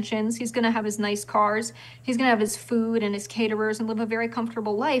his mansions. He's going to have his nice cars. He's going to have his food and his caterers and live a very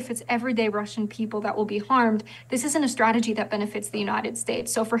comfortable life. It's everyday Russian people that will be harmed. This isn't a strategy that benefits the United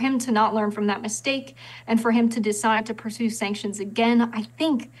States. So for him to not learn from that mistake and for him to decide to pursue sanctions again, I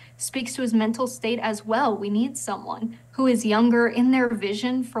think speaks to his mental state as well. We need someone who is younger in their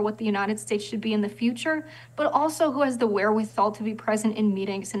vision for what the United States should be in the future, but also who has the wherewithal to be present in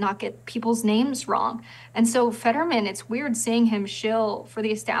meetings and not get people's names wrong. And so Fetterman, it's weird seeing him shill for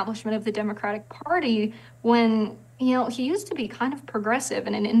the establishment of the Democratic Party when, he used to be kind of progressive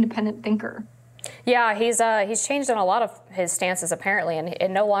and an independent thinker. Yeah, he's changed on a lot of his stances apparently,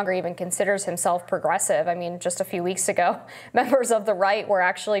 and no longer even considers himself progressive. I mean, just a few weeks ago, members of the right were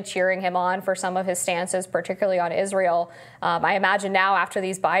actually cheering him on for some of his stances, particularly on Israel. I imagine now after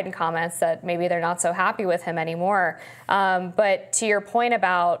these Biden comments that maybe they're not so happy with him anymore. But to your point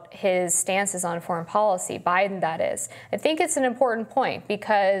about his stances on foreign policy, Biden that is, I think it's an important point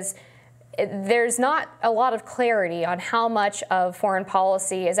because there's not a lot of clarity on how much of foreign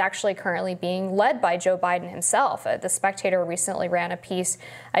policy is actually currently being led by Joe Biden himself. The Spectator recently ran a piece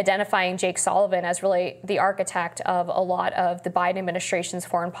identifying Jake Sullivan as really the architect of a lot of the Biden administration's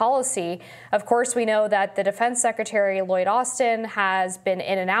foreign policy. Of course, we know that the Defense Secretary, Lloyd Austin, has been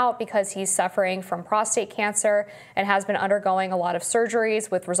in and out because he's suffering from prostate cancer and has been undergoing a lot of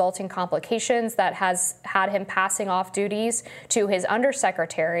surgeries with resulting complications that has had him passing off duties to his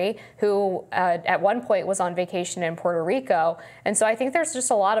undersecretary, who at one point was on vacation in Puerto Rico. And so I think there's just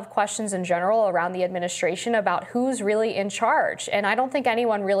a lot of questions in general around the administration about who's really in charge. And I don't think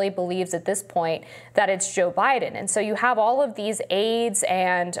anyone really believes at this point that it's Joe Biden. And so you have all of these aides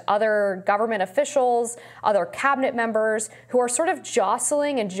and other government officials, other cabinet members who are sort of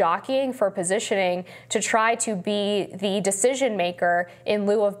jostling and jockeying for positioning to try to be the decision maker in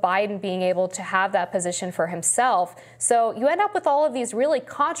lieu of Biden being able to have that position for himself. So you end up with all of these really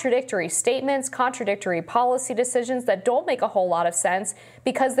contradictory statements, contradictory policy decisions that don't make a whole lot of sense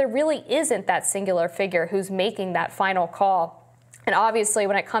because there really isn't that singular figure who's making that final call. And obviously,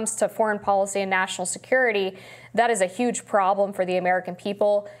 when it comes to foreign policy and national security, that is a huge problem for the American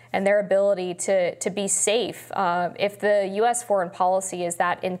people and their ability to be safe. If the U.S. foreign policy is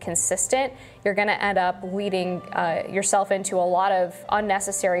that inconsistent, you're going to end up leading yourself into a lot of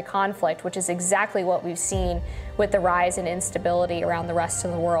unnecessary conflict, which is exactly what we've seen with the rise in instability around the rest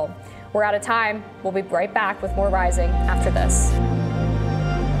of the world. We're out of time. We'll be right back with more Rising after this.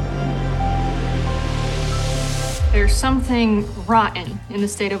 There's something rotten in the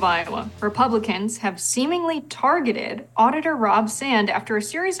state of Iowa. Republicans have seemingly targeted Auditor Rob Sand after a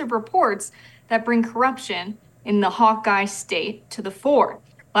series of reports that bring corruption in the Hawkeye state to the fore.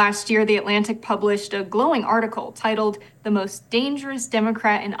 Last year, The Atlantic published a glowing article titled "The Most Dangerous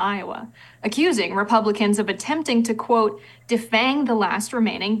Democrat in Iowa," accusing Republicans of attempting to, quote, defang the last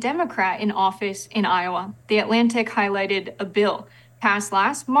remaining Democrat in office in Iowa. The Atlantic highlighted a bill passed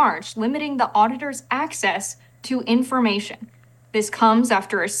last March limiting the auditor's access to information. This comes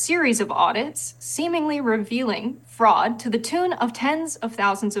after a series of audits seemingly revealing fraud to the tune of tens of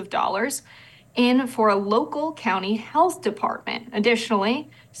thousands of dollars for a local county health department.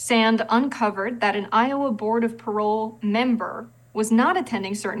 Additionally, Sand uncovered that an Iowa Board of Parole member was not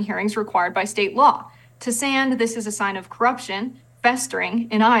attending certain hearings required by state law. To Sand, this is a sign of corruption festering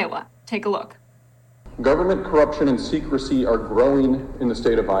in Iowa. Take a look. Government corruption and secrecy are growing in the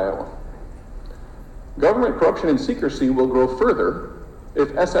state of Iowa. Government corruption and secrecy will grow further if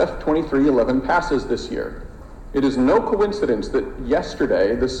SF 2311 passes this year. It is no coincidence that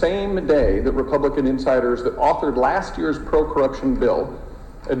yesterday, the same day that Republican insiders that authored last year's pro-corruption bill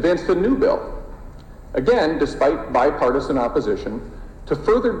advanced a new bill, again, despite bipartisan opposition, to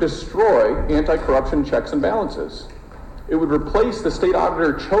further destroy anti-corruption checks and balances. It would replace the state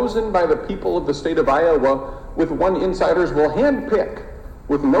auditor chosen by the people of the state of Iowa with one insiders will handpick,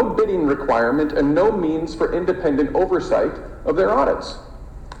 with no bidding requirement and no means for independent oversight of their audits.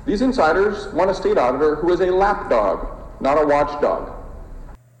 These insiders want a state auditor who is a lapdog, not a watchdog.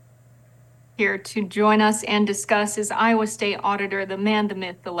 Here to join us and discuss is Iowa State Auditor, the man, the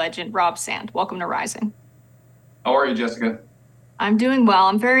myth, the legend, Rob Sand. Welcome to Rising. How are you, Jessica? I'm doing well.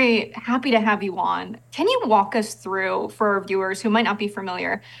 I'm very happy to have you on. Can you walk us through, for our viewers who might not be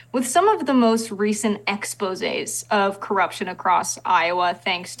familiar, with some of the most recent exposés of corruption across Iowa,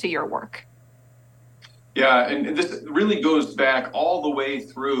 thanks to your work? Yeah, and this really goes back all the way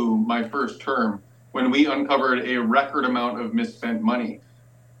through my first term when we uncovered a record amount of misspent money.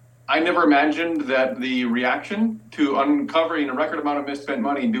 I never imagined that the reaction to uncovering a record amount of misspent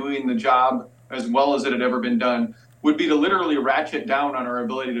money, doing the job as well as it had ever been done, would be to literally ratchet down on our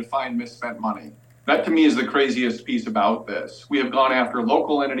ability to find misspent money. That to me is the craziest piece about this. We have gone after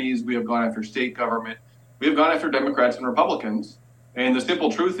local entities, we have gone after state government, we have gone after Democrats and Republicans. And the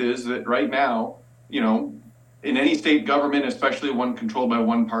simple truth is that right now, in any state government, especially one controlled by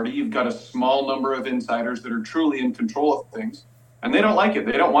one party, you've got a small number of insiders that are truly in control of things. And they don't like it.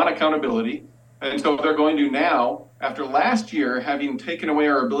 They don't want accountability. And so they're going to now, after last year having taken away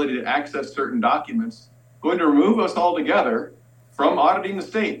our ability to access certain documents, going to remove us altogether from auditing the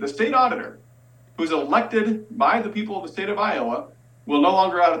state. The state auditor, who's elected by the people of the state of Iowa, will no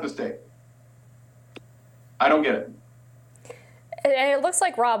longer audit the state. I don't get it. And it looks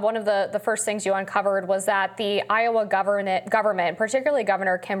like, Rob, one of the first things you uncovered was that the Iowa government, particularly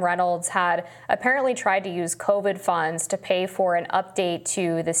Governor Kim Reynolds, had apparently tried to use COVID funds to pay for an update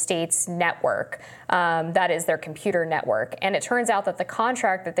to the state's network, that is their computer network. And it turns out that the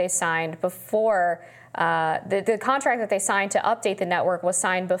contract that they signed before the contract that they signed to update the network was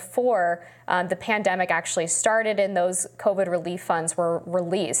signed before the pandemic actually started and those COVID relief funds were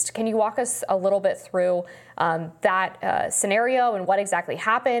released. Can you walk us a little bit through that scenario and what exactly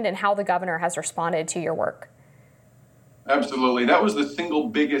happened and how the governor has responded to your work? Absolutely. That was the single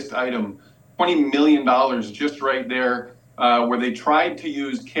biggest item, $20 million just right there, where they tried to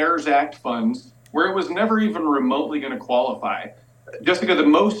use CARES Act funds where it was never even remotely going to qualify. Jessica, the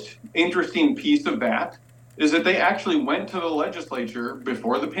most interesting piece of that is that they actually went to the legislature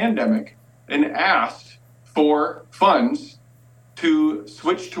before the pandemic and asked for funds to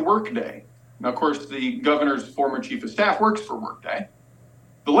switch to Workday. Now, of course, the governor's former chief of staff works for Workday.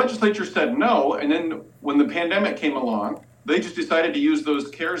 The legislature said no, and then when the pandemic came along, they just decided to use those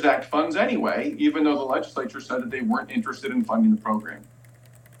CARES Act funds anyway, even though the legislature said that they weren't interested in funding the program.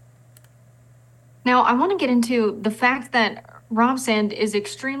 Now, I want to get into the fact that Rob Sand is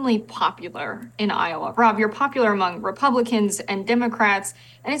extremely popular in Iowa. Rob, you're popular among Republicans and Democrats,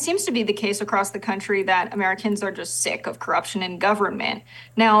 and it seems to be the case across the country that Americans are just sick of corruption in government.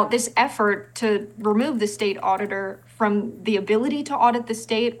 Now, this effort to remove the state auditor from the ability to audit the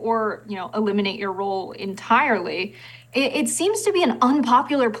state or, eliminate your role entirely, it seems to be an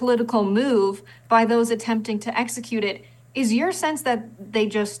unpopular political move by those attempting to execute it. Is your sense that they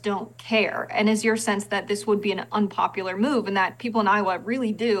just don't care? And is your sense that this would be an unpopular move and that people in Iowa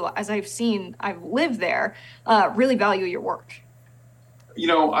really do, as I've lived there, really value your work?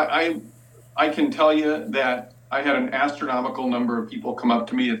 I can tell you that I had an astronomical number of people come up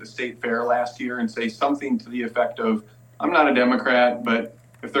to me at the state fair last year and say something to the effect of, I'm not a Democrat, but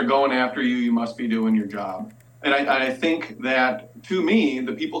if they're going after you, you must be doing your job. And I think that, to me,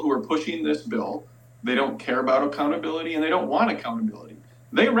 the people who are pushing this bill, they don't care about accountability and they don't want accountability.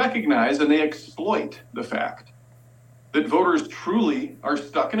 They recognize and they exploit the fact that voters truly are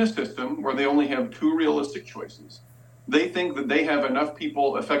stuck in a system where they only have two realistic choices. They think that they have enough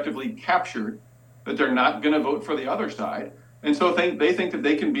people effectively captured that they're not going to vote for the other side. And so they think that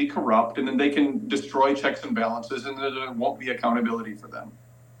they can be corrupt and then they can destroy checks and balances and that there won't be accountability for them.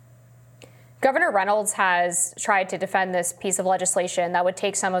 Governor Reynolds has tried to defend this piece of legislation that would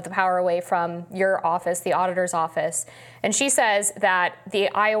take some of the power away from your office, the auditor's office. And she says that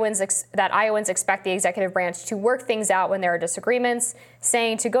Iowans expect the executive branch to work things out when there are disagreements,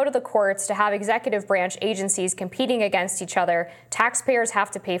 saying to go to the courts, to have executive branch agencies competing against each other, taxpayers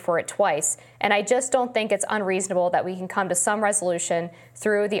have to pay for it twice. And I just don't think it's unreasonable that we can come to some resolution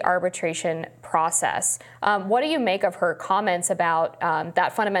through the arbitration process. What do you make of her comments about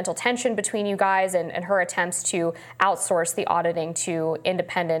that fundamental tension between you guys and her attempts to outsource the auditing to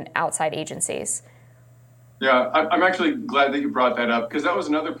independent outside agencies? Yeah, I'm actually glad that you brought that up because that was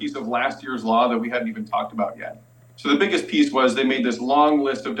another piece of last year's law that we hadn't even talked about yet. So the biggest piece was they made this long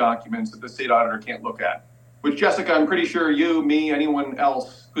list of documents that the state auditor can't look at, which, Jessica, I'm pretty sure you, me, anyone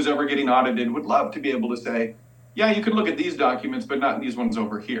else who's ever getting audited would love to be able to say, yeah, you can look at these documents, but not these ones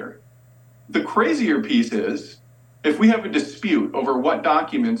over here. The crazier piece is if we have a dispute over what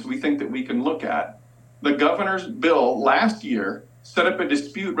documents we think that we can look at, the governor's bill last year set up a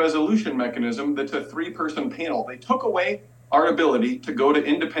dispute resolution mechanism that's a 3-person panel. They took away our ability to go to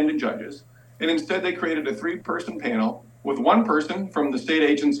independent judges, and instead they created a 3-person panel with one person from the state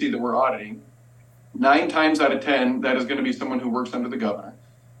agency that we're auditing. 9 times out of 10, that is going to be someone who works under the governor.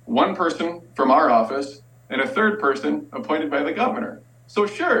 One person from our office, and a 3rd person appointed by the governor. So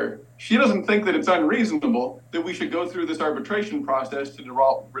sure, she doesn't think that it's unreasonable that we should go through this arbitration process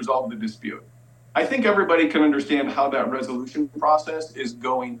to resolve the dispute. I think everybody can understand how that resolution process is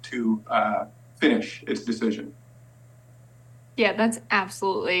going to finish its decision. Yeah, that's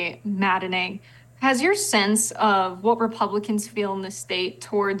absolutely maddening. Has your sense of what Republicans feel in the state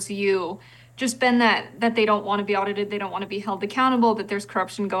towards you just been that they don't want to be audited, they don't want to be held accountable, that there's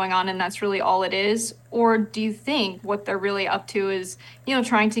corruption going on, and that's really all it is? Or do you think what they're really up to is,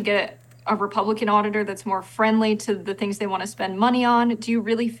 trying to get a Republican auditor that's more friendly to the things they want to spend money on? Do you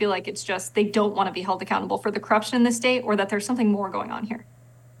really feel like it's just they don't want to be held accountable for the corruption in the state, or that there's something more going on here?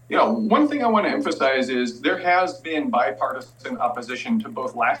 One thing I want to emphasize is there has been bipartisan opposition to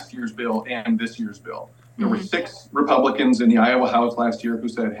both last year's bill and this year's bill. There were 6 Republicans in the Iowa House last year who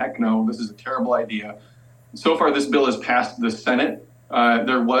said, heck no, this is a terrible idea. So far, this bill has passed the Senate.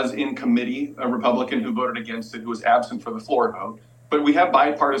 There was in committee a Republican who voted against it, who was absent for the floor vote. But we have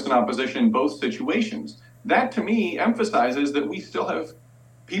bipartisan opposition in both situations. That to me emphasizes that we still have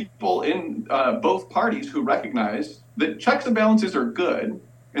people in both parties who recognize that checks and balances are good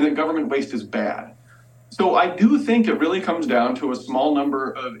and that government waste is bad. So I do think it really comes down to a small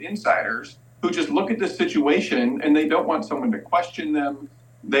number of insiders who just look at this situation and they don't want someone to question them.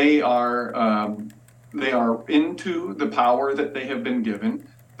 They are into the power that they have been given.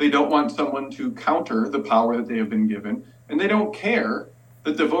 They don't want someone to counter the power that they have been given. And they don't care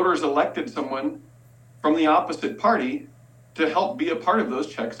that the voters elected someone from the opposite party to help be a part of those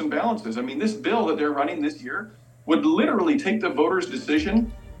checks and balances. I mean, this bill that they're running this year would literally take the voters'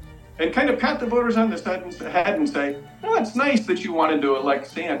 decision and kind of pat the voters on the head and say, oh, it's nice that you wanted to elect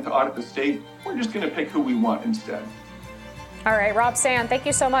Sand to audit the state. We're just going to pick who we want instead. All right, Rob Sand, thank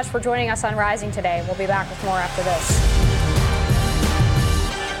you so much for joining us on Rising today. We'll be back with more after this.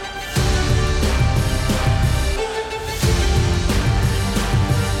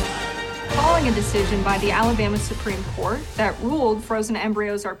 Following a decision by the Alabama Supreme Court that ruled frozen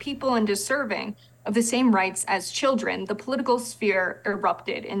embryos are people and deserving of the same rights as children, the political sphere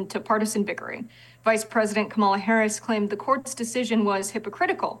erupted into partisan bickering. Vice President Kamala Harris claimed the court's decision was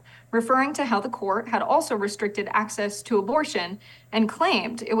hypocritical, referring to how the court had also restricted access to abortion and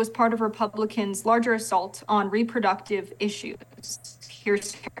claimed it was part of Republicans' larger assault on reproductive issues.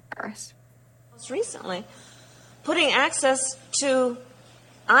 Here's Harris. Most recently, putting access to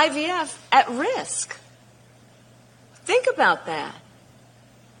IVF at risk. Think about that.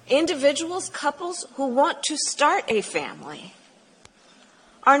 Individuals, couples who want to start a family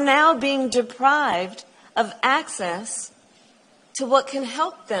are now being deprived of access to what can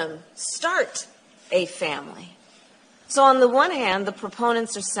help them start a family. So on the one hand, the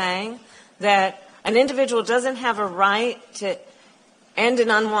proponents are saying that an individual doesn't have a right to end an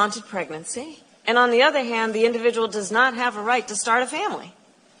unwanted pregnancy. And on the other hand, the individual does not have a right to start a family.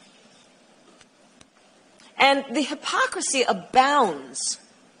 And the hypocrisy abounds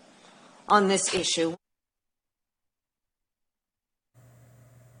on this issue.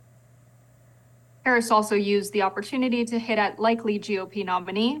 Harris also used the opportunity to hit at likely GOP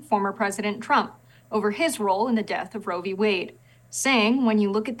nominee, former President Trump, over his role in the death of Roe v. Wade, saying when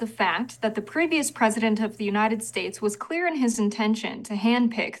you look at the fact that the previous president of the United States was clear in his intention to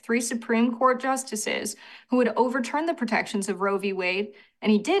handpick 3 Supreme Court justices who would overturn the protections of Roe v. Wade,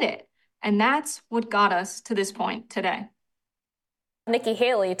 and he did it. And that's what got us to this point today. Nikki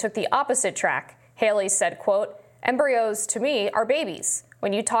Haley took the opposite track. Haley said, quote, "Embryos to me are babies.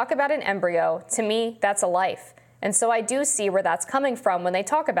 When you talk about an embryo, to me, that's a life. And so I do see where that's coming from when they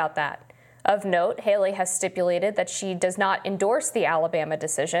talk about that." Of note, Haley has stipulated that she does not endorse the Alabama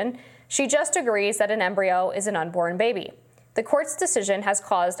decision. She just agrees that an embryo is an unborn baby. The court's decision has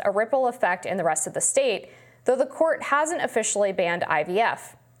caused a ripple effect in the rest of the state, though the court hasn't officially banned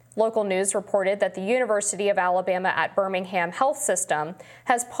IVF. Local news reported that the University of Alabama at Birmingham Health System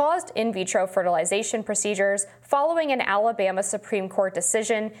has paused in vitro fertilization procedures following an Alabama Supreme Court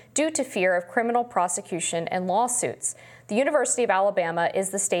decision due to fear of criminal prosecution and lawsuits. The University of Alabama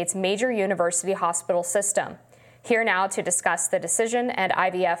is the state's major university hospital system. Here now to discuss the decision and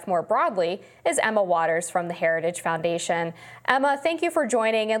IVF more broadly is Emma Waters from the Heritage Foundation. Emma, thank you for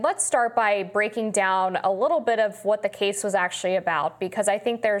joining, and let's start by breaking down a little bit of what the case was actually about, because I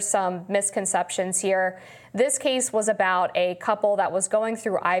think there's some misconceptions here. This case was about a couple that was going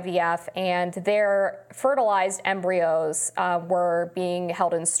through IVF, and their fertilized embryos were being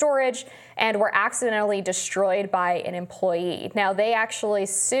held in storage and were accidentally destroyed by an employee. Now, they actually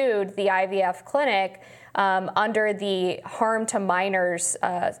sued the IVF clinic under the harm to minors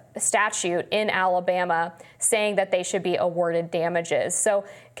statute in Alabama, saying that they should be awarded damages. So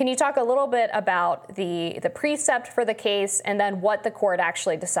can you talk a little bit about the precept for the case and then what the court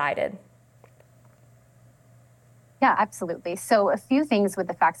actually decided? Yeah, absolutely. So a few things with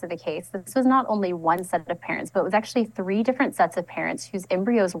the facts of the case. This was not only one set of parents, but it was actually 3 different sets of parents whose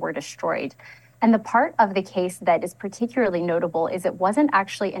embryos were destroyed. And the part of the case that is particularly notable is it wasn't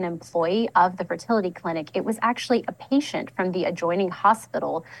actually an employee of the fertility clinic. It was actually a patient from the adjoining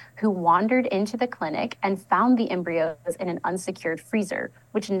hospital who wandered into the clinic and found the embryos in an unsecured freezer,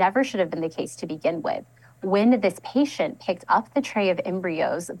 which never should have been the case to begin with. When this patient picked up the tray of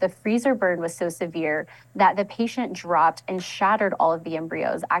embryos, the freezer burn was so severe that the patient dropped and shattered all of the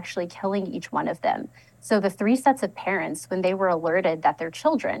embryos, actually killing each one of them. So the 3 sets of parents, when they were alerted that their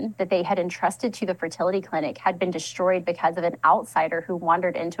children that they had entrusted to the fertility clinic had been destroyed because of an outsider who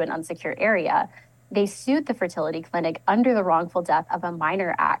wandered into an unsecured area, they sued the fertility clinic under the Wrongful Death of a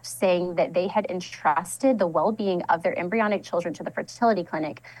Minor Act, saying that they had entrusted the well-being of their embryonic children to the fertility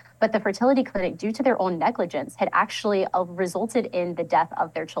clinic, but the fertility clinic, due to their own negligence, had actually resulted in the death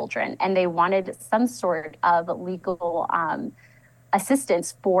of their children, and they wanted some sort of legal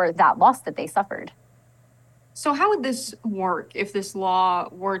assistance for that loss that they suffered. So how would this work if this law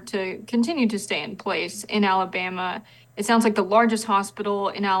were to continue to stay in place in Alabama? It sounds like the largest hospital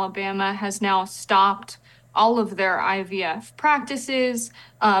in Alabama has now stopped all of their IVF practices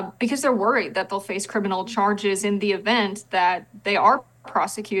because they're worried that they'll face criminal charges in the event that they are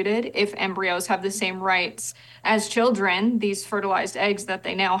prosecuted if embryos have the same rights as children, these fertilized eggs that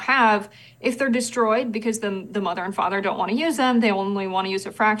they now have, if they're destroyed because the mother and father don't want to use them, they only want to use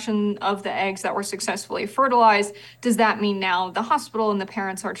a fraction of the eggs that were successfully fertilized. Does that mean now the hospital and the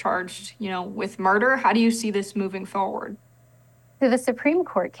parents are charged, with murder? How do you see this moving forward? So the Supreme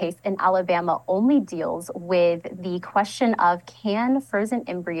Court case in Alabama only deals with the question of, can frozen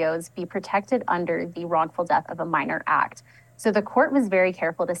embryos be protected under the Wrongful Death of a Minor Act? So the court was very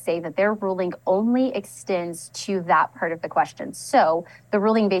careful to say that their ruling only extends to that part of the question. So the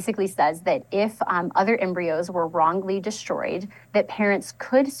ruling basically says that if other embryos were wrongly destroyed, that parents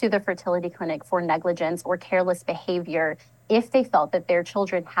could sue the fertility clinic for negligence or careless behavior if they felt that their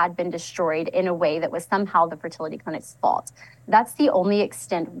children had been destroyed in a way that was somehow the fertility clinic's fault. That's the only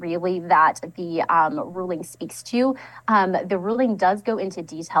extent really that the ruling speaks to. The ruling does go into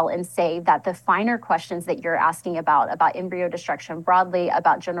detail and say that the finer questions that you're asking about embryo destruction broadly,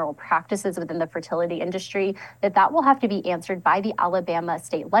 about general practices within the fertility industry, that will have to be answered by the Alabama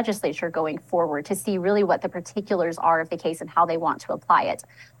state legislature going forward to see really what the particulars are of the case and how they want to apply it.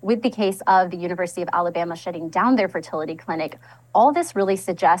 With the case of the University of Alabama shutting down their fertility clinic, all this really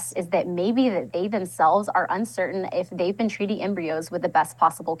suggests is that maybe that they themselves are uncertain if they've been treating embryos with the best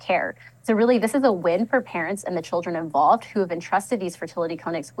possible care. So really, this is a win for parents and the children involved who have entrusted these fertility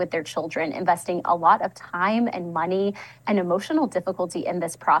clinics with their children, investing a lot of time and money and emotional difficulty in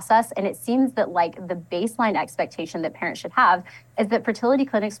this process. And it seems that the baseline expectation that parents should have is that fertility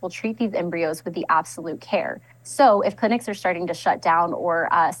clinics will treat these embryos with the absolute care. So if clinics are starting to shut down or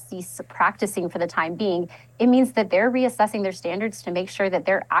cease practicing for the time being, it means that they're reassessing their standards to make sure that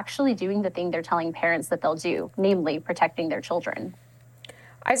they're actually doing the thing they're telling parents that they'll do, namely protecting their children.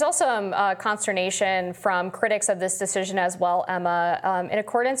 I saw some consternation from critics of this decision as well, Emma, in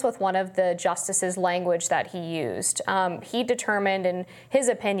accordance with one of the justices' language that he used. He determined, in his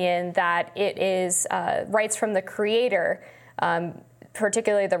opinion, that it is rights from the creator,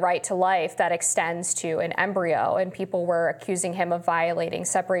 particularly the right to life, that extends to an embryo, and people were accusing him of violating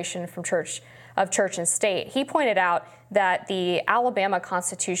separation from church and state. He pointed out that the Alabama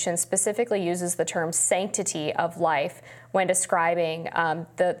Constitution specifically uses the term sanctity of life when describing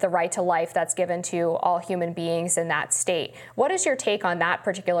the right to life that's given to all human beings in that state. What is your take on that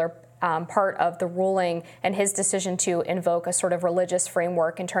particular part of the ruling and his decision to invoke a sort of religious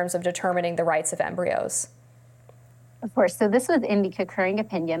framework in terms of determining the rights of embryos? Of course. So this was in the concurring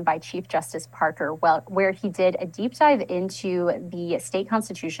opinion by Chief Justice Parker, where he did a deep dive into the state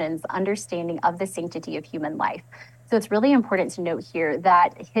constitution's understanding of the sanctity of human life. So it's really important to note here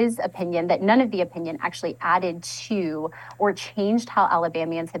that his opinion, that none of the opinion actually added to or changed how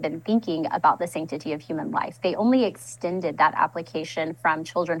Alabamians have been thinking about the sanctity of human life. They only extended that application from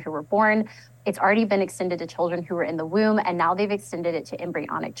children who were born. It's already been extended to children who were in the womb, and now they've extended it to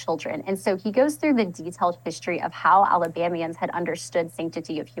embryonic children. And so he goes through the detailed history of how Alabamians had understood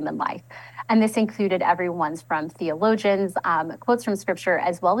sanctity of human life. And this included everyone's from theologians, quotes from scripture,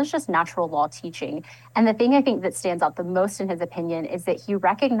 as well as just natural law teaching. And the thing I think that stands out the most in his opinion is that he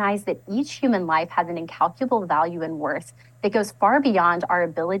recognized that each human life has an incalculable value and worth that goes far beyond our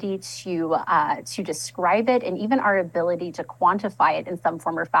ability to describe it and even our ability to quantify it in some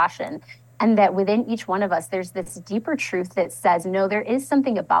form or fashion. And that within each one of us, there's this deeper truth that says, no, there is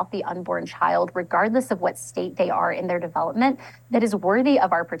something about the unborn child, regardless of what state they are in their development, that is worthy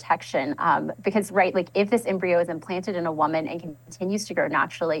of our protection. Because, right, if this embryo is implanted in a woman and continues to grow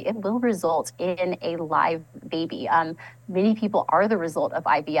naturally, it will result in a live baby. Many people are the result of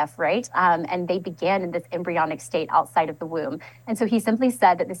IVF, right? And they began in this embryonic state outside of the womb. And so he simply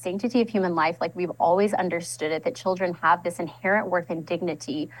said that the sanctity of human life, like we've always understood it, that children have this inherent worth and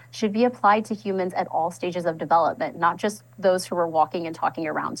dignity, should be applied to humans at all stages of development, not just those who are walking and talking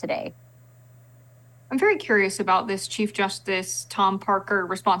around today. I'm very curious about this Chief Justice Tom Parker,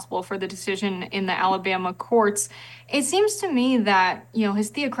 responsible for the decision in the Alabama courts. It seems to me that, his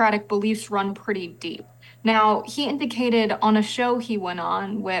theocratic beliefs run pretty deep. Now, he indicated on a show he went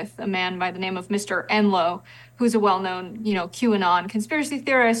on with a man by the name of Mr. Enloe, who's a well-known, QAnon conspiracy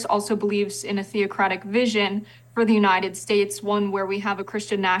theorist, also believes in a theocratic vision for the United States, one where we have a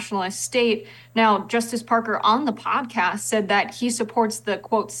Christian nationalist state. Now, Justice Parker on the podcast said that he supports the,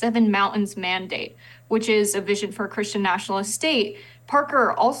 quote, Seven Mountains Mandate, which is a vision for a Christian nationalist state.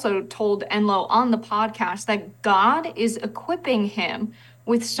 Parker also told Enloe on the podcast that God is equipping him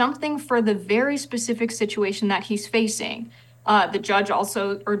with something for the very specific situation that he's facing. The judge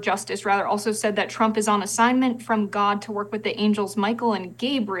also, or justice rather, also said that Trump is on assignment from God to work with the angels Michael and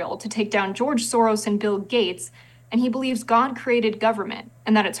Gabriel to take down George Soros and Bill Gates. And he believes God created government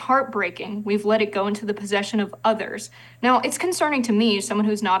and that it's heartbreaking we've let it go into the possession of others. Now, it's concerning to me, someone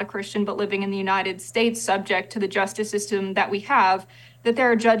who's not a Christian but living in the United States, subject to the justice system that we have, that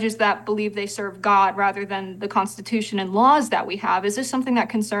there are judges that believe they serve God rather than the Constitution and laws that we have. Is this something that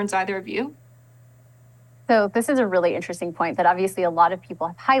concerns either of you? So this is a really interesting point that obviously a lot of people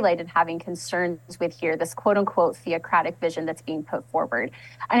have highlighted having concerns with here, this quote unquote theocratic vision that's being put forward.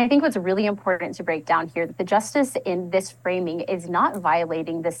 And I think what's really important to break down here, that the justice in this framing is not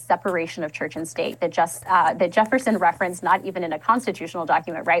violating the separation of church and state that Jefferson referenced, not even in a constitutional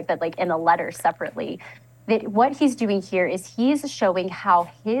document, right, but like in a letter separately. That what he's doing here is he's showing how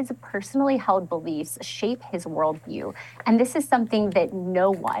his personally held beliefs shape his worldview. And this is something that no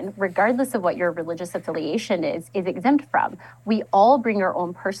one, regardless of what your religious affiliation is exempt from. We all bring our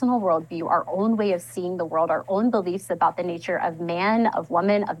own personal worldview, our own way of seeing the world, our own beliefs about the nature of man, of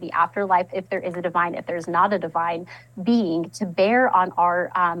woman, of the afterlife, if there is a divine, if there's not a divine being, to bear on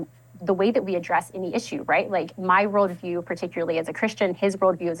our the way that we address any issue, right? Like my worldview, particularly as a Christian, his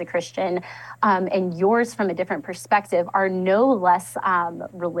worldview as a Christian, and yours from a different perspective are no less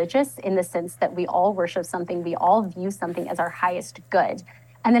religious in the sense that we all worship something, we all view something as our highest good.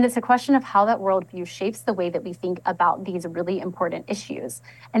 And then it's a question of how that worldview shapes the way that we think about these really important issues.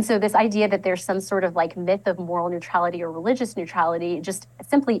 And so this idea that there's some sort of like myth of moral neutrality or religious neutrality just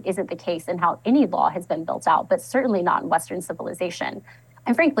simply isn't the case in how any law has been built out, but certainly not in Western civilization.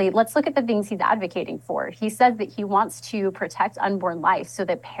 And frankly, let's look at the things he's advocating for. He says that he wants to protect unborn life so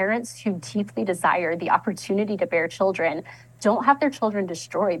that parents who deeply desire the opportunity to bear children don't have their children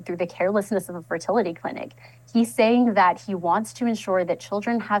destroyed through the carelessness of a fertility clinic. He's saying that he wants to ensure that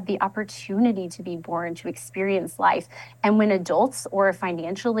children have the opportunity to be born, to experience life. And when adults or a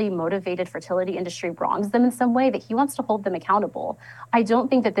financially motivated fertility industry wrongs them in some way, that he wants to hold them accountable. I don't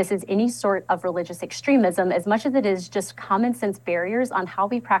think that this is any sort of religious extremism as much as it is just common sense barriers on how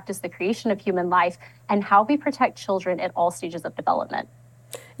we practice the creation of human life and how we protect children at all stages of development.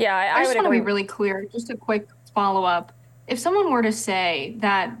 Yeah, I just want to be really clear, just a quick follow-up. If someone were to say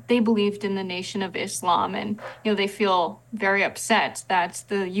that they believed in the Nation of Islam and they feel very upset that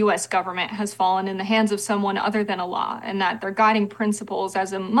the US government has fallen in the hands of someone other than Allah and that their guiding principles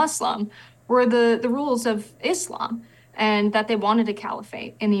as a Muslim were the rules of Islam and that they wanted a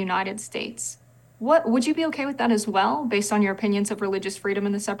caliphate in the United States, what would you be okay with that as well, based on your opinions of religious freedom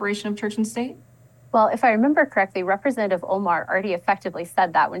and the separation of church and state? Well, if I remember correctly, Representative Omar already effectively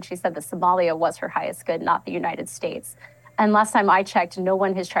said that when she said that Somalia was her highest good, not the United States. And last time I checked, no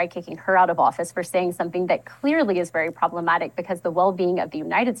one has tried kicking her out of office for saying something that clearly is very problematic because the well-being of the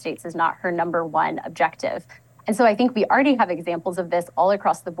United States is not her number one objective. And so I think we already have examples of this all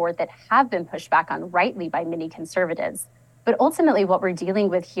across the board that have been pushed back on rightly by many conservatives. But ultimately, what we're dealing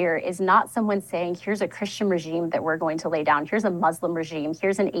with here is not someone saying, here's a Christian regime that we're going to lay down. Here's a Muslim regime.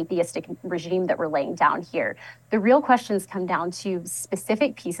 Here's an atheistic regime that we're laying down here. The real questions come down to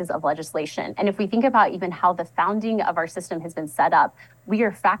specific pieces of legislation. And if we think about even how the founding of our system has been set up, we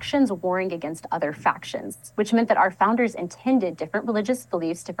are factions warring against other factions, which meant that our founders intended different religious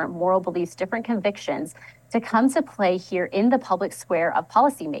beliefs, different moral beliefs, different convictions to come to play here in the public square of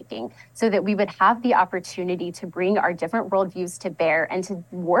policymaking so that we would have the opportunity to bring our different worldviews to bear and to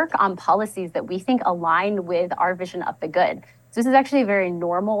work on policies that we think align with our vision of the good. So this is actually a very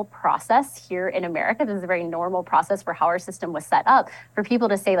normal process here in America. This is a very normal process for how our system was set up for people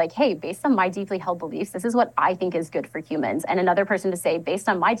to say like, hey, based on my deeply held beliefs, this is what I think is good for humans. And another person to say, based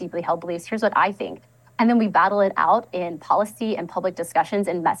on my deeply held beliefs, here's what I think. And then we battle it out in policy and public discussions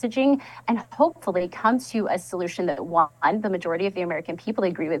and messaging, and hopefully come to a solution that one, the majority of the American people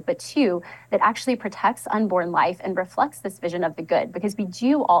agree with, but two, that actually protects unborn life and reflects this vision of the good, because we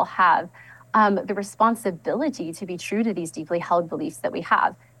do all have the responsibility to be true to these deeply held beliefs that we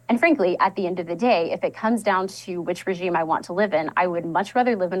have. And frankly, at the end of the day, if it comes down to which regime I want to live in, I would much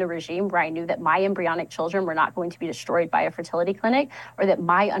rather live in a regime where I knew that my embryonic children were not going to be destroyed by a fertility clinic, or that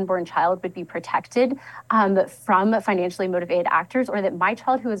my unborn child would be protected from financially motivated actors, or that my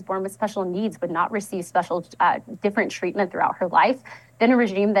child who is born with special needs would not receive special different treatment throughout her life, than a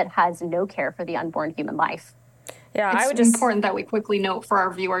regime that has no care for the unborn human life. Yeah, it's important that we quickly note for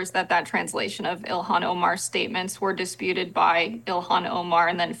our viewers that that translation of Ilhan Omar's statements were disputed by Ilhan Omar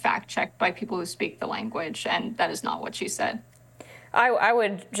and then fact-checked by people who speak the language, and that is not what she said. I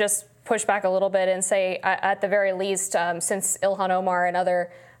would just push back a little bit and say, at the very least, since Ilhan Omar and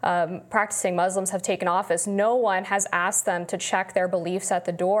other practicing Muslims have taken office, no one has asked them to check their beliefs at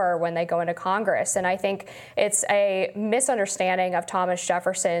the door when they go into Congress. And I think it's a misunderstanding of Thomas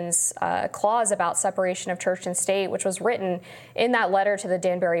Jefferson's clause about separation of church and state, which was written in that letter to the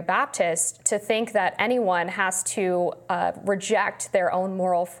Danbury Baptist, to think that anyone has to reject their own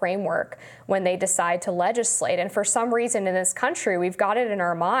moral framework when they decide to legislate. And for some reason in this country, we've got it in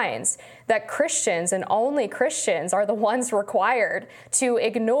our minds that Christians and only Christians are the ones required to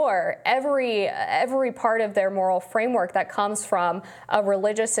ignore every part of their moral framework that comes from a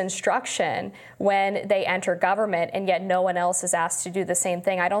religious instruction when they enter government, and yet no one else is asked to do the same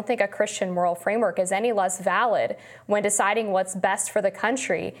thing. I don't think a Christian moral framework is any less valid when deciding what's best for the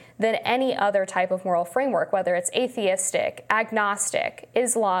country than any other type of moral framework, whether it's atheistic, agnostic,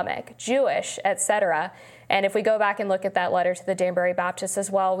 Islamic, Jewish, etc. And if we go back and look at that letter to the Danbury Baptist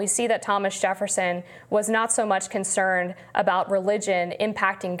as well, we see that Thomas Jefferson was not so much concerned about religion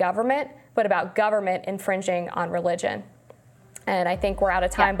impacting government, but about government infringing on religion. And I think we're out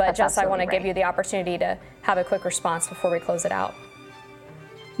of time, but Jess, I want to give you the opportunity to have a quick response before we close it out.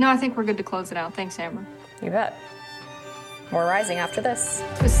 No, I think we're good to close it out. Thanks, Amber. You bet. More Rising after this.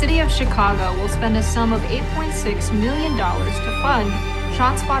 The city of Chicago will spend a sum of $8.6 million to fund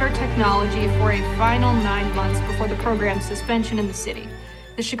ShotSpotter technology for a final 9 months before the program's suspension in the city.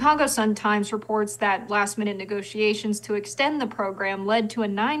 The Chicago Sun-Times reports that last-minute negotiations to extend the program led to a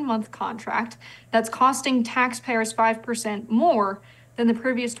 9-month contract that's costing taxpayers 5% more than the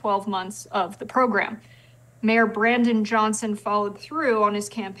previous 12 months of the program. Mayor Brandon Johnson followed through on his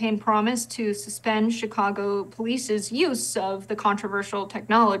campaign promise to suspend Chicago police's use of the controversial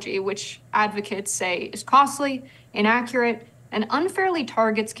technology, which advocates say is costly, inaccurate, and unfairly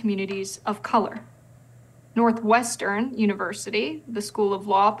targets communities of color. Northwestern University, the School of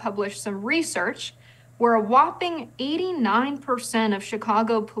Law, published some research where a whopping 89% of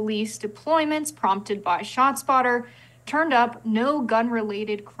Chicago police deployments prompted by ShotSpotter turned up no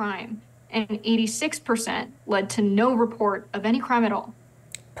gun-related crime, and 86% led to no report of any crime at all.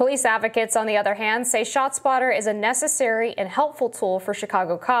 Police advocates, on the other hand, say ShotSpotter is a necessary and helpful tool for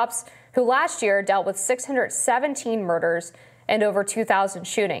Chicago cops who last year dealt with 617 murders and over 2,000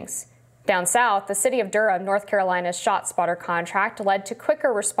 shootings. Down south, the city of Durham, North Carolina's ShotSpotter contract led to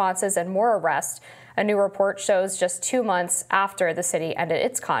quicker responses and more arrests. A new report shows just 2 months after the city ended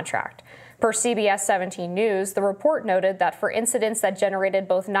its contract. Per CBS 17 News, the report noted that for incidents that generated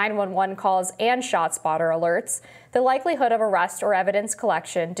both 911 calls and ShotSpotter alerts, the likelihood of arrest or evidence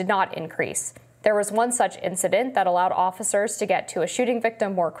collection did not increase. There was one such incident that allowed officers to get to a shooting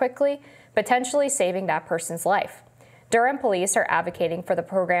victim more quickly, potentially saving that person's life. Durham police are advocating for the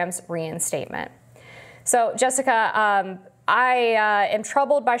program's reinstatement. So, Jessica, I am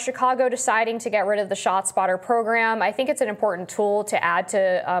troubled by Chicago deciding to get rid of the ShotSpotter program. I think it's an important tool to add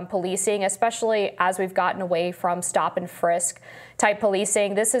to policing, especially as we've gotten away from stop and frisk type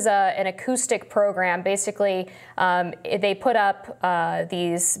policing. This is an acoustic program. Basically, they put up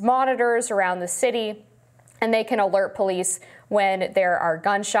these monitors around the city, and they can alert police when there are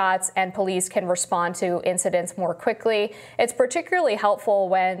gunshots, and police can respond to incidents more quickly. It's particularly helpful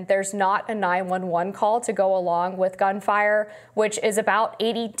when there's not a 911 call to go along with gunfire, which is about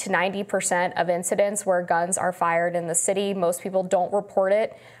 80 to 90% of incidents where guns are fired in the city. Most people don't report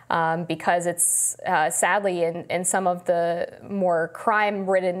it because it's sadly in some of the more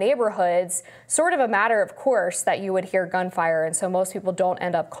crime-ridden neighborhoods, sort of a matter of course that you would hear gunfire, and so most people don't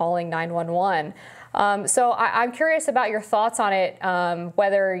end up calling 911. So I'm curious about your thoughts on it,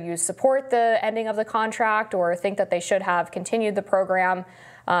 whether you support the ending of the contract or think that they should have continued the program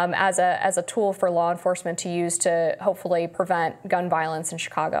as a tool for law enforcement to use to hopefully prevent gun violence in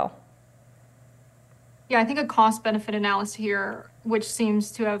Chicago. Yeah, I think a cost-benefit analysis here, which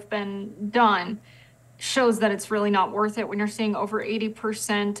seems to have been done, shows that it's really not worth it when you're seeing over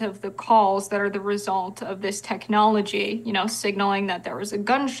 80% of the calls that are the result of this technology, signaling that there was a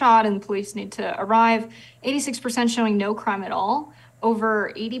gunshot and police need to arrive, 86% showing no crime at all,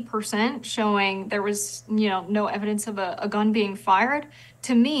 over 80% showing there was, no evidence of a gun being fired.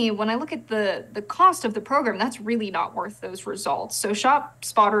 To me, when I look at the cost of the program, that's really not worth those results. So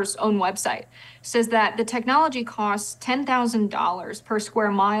ShotSpotter's own website says that the technology costs $10,000 per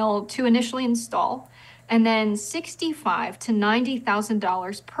square mile to initially install, and then $65,000 to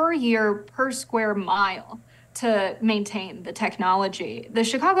 $90,000 per year per square mile to maintain the technology. The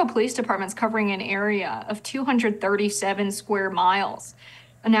Chicago Police Department's covering an area of 237 square miles.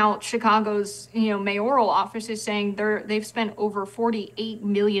 Now, Chicago's, mayoral office is saying they've spent over $48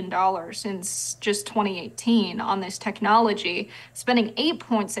 million since just 2018 on this technology, spending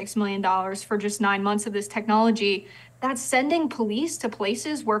 $8.6 million for just 9 months of this technology. That's sending police to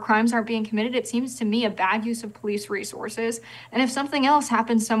places where crimes aren't being committed. It seems to me a bad use of police resources. And if something else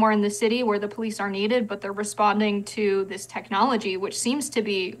happens somewhere in the city where the police are needed, but they're responding to this technology, which seems to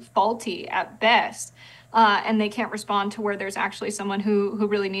be faulty at best, and they can't respond to where there's actually someone who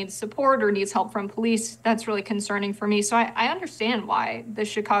really needs support or needs help from police, that's really concerning for me. So I understand why the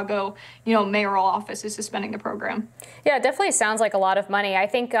Chicago, mayoral office is suspending the program. Yeah, it definitely sounds like a lot of money. I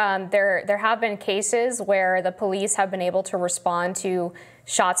think there have been cases where the police have been able to respond to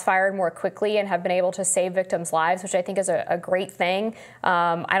shots fired more quickly and have been able to save victims' lives, which I think is a great thing.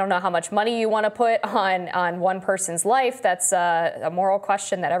 I don't know how much money you want to put on one person's life. That's a moral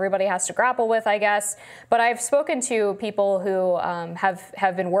question that everybody has to grapple with, I guess. But I've spoken to people who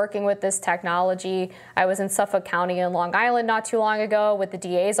have been working with this technology. I was in Suffolk County in Long Island not too long ago with the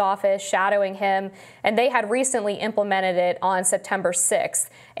DA's office, shadowing him, and they had recently implemented it on September 6th.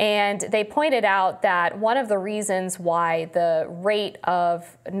 And they pointed out that one of the reasons why the rate of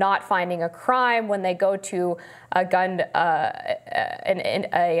not finding a crime when they go to a gun,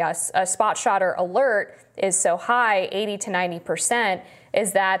 a spot shot or alert is so high, 80 to 90%,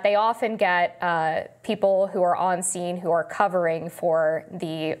 is that they often get people who are on scene who are covering for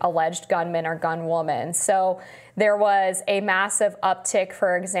the alleged gunman or gunwoman. So there was a massive uptick,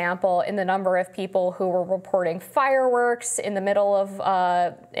 for example, in the number of people who were reporting fireworks in the middle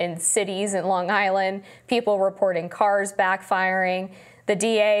of in cities in Long Island, people reporting cars backfiring. The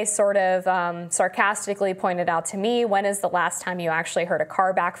DA sort of sarcastically pointed out to me, when is the last time you actually heard a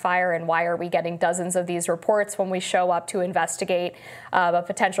car backfire, and why are we getting dozens of these reports when we show up to investigate a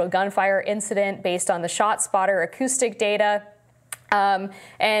potential gunfire incident based on the ShotSpotter acoustic data?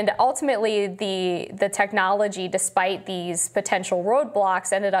 And ultimately, the technology, despite these potential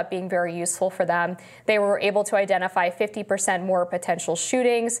roadblocks, ended up being very useful for them. They were able to identify 50% more potential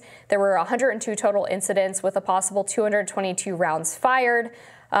shootings. There were 102 total incidents with a possible 222 rounds fired,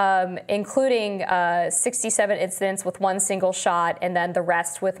 including 67 incidents with one single shot, and then the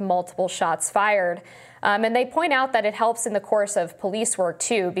rest with multiple shots fired. And they point out that it helps in the course of police work,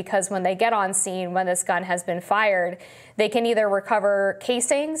 too, because when they get on scene, when this gun has been fired, they can either recover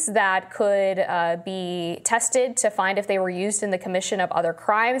casings that could be tested to find if they were used in the commission of other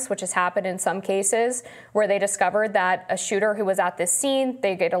crimes, which has happened in some cases, where they discovered that a shooter who was at this scene,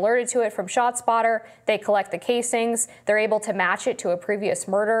 they get alerted to it from ShotSpotter, they collect the casings, they're able to match it to a previous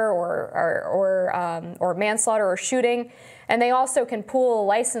murder or manslaughter or shooting. And they also can pool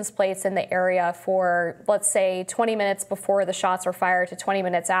license plates in the area for, let's say, 20 minutes before the shots were fired to 20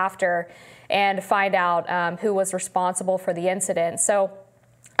 minutes after, and find out who was responsible for the incident. So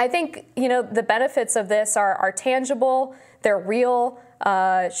I think, the benefits of this are tangible, they're real.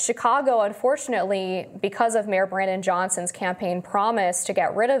 Chicago, unfortunately, because of Mayor Brandon Johnson's campaign promise to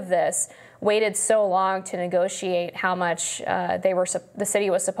get rid of this, waited so long to negotiate how much the city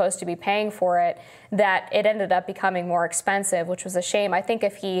was supposed to be paying for it, that it ended up becoming more expensive, which was a shame. I think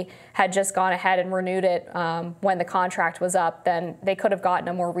if he had just gone ahead and renewed it when the contract was up, then they could have gotten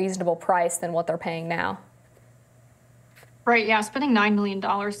a more reasonable price than what they're paying now. Right, yeah, spending $9 million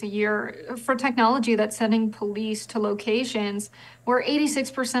a year for technology that's sending police to locations where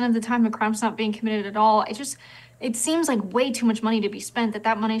 86% of the time a crime's not being committed at all. It seems like way too much money to be spent,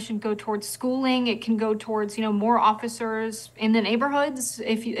 that money should go towards schooling. It can go towards, more officers in the neighborhoods.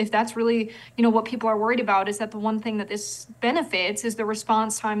 If that's really, what people are worried about, is that the one thing that this benefits is the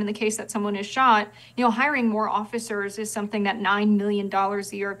response time in the case that someone is shot. Hiring more officers is something that $9 million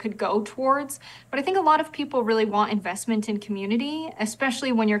a year could go towards. But I think a lot of people really want investment in community,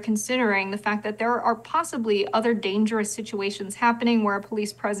 especially when you're considering the fact that there are possibly other dangerous situations happening where a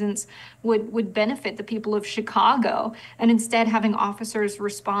police presence would benefit the people of Chicago. And instead having officers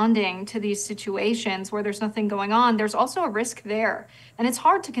responding to these situations where there's nothing going on, there's also a risk there. And it's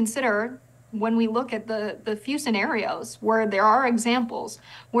hard to consider when we look at the few scenarios where there are examples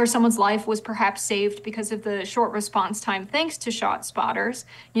where someone's life was perhaps saved because of the short response time thanks to shot spotters,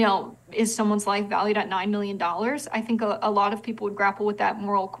 is someone's life valued at $9 million? I think a lot of people would grapple with that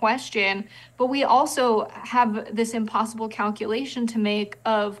moral question. But we also have this impossible calculation to make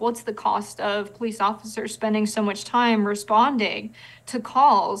of what's the cost of police officers spending so much time responding to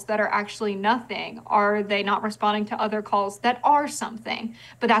calls that are actually nothing? Are they not responding to other calls that are something?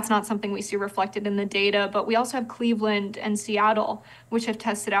 But that's not something we see reflected in the data. But we also have Cleveland and Seattle, which have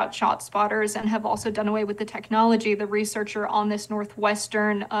tested out shot spotters and have also done away with the technology. The researcher on this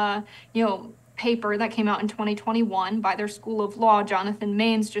Northwestern, paper that came out in 2021 by their School of Law, Jonathan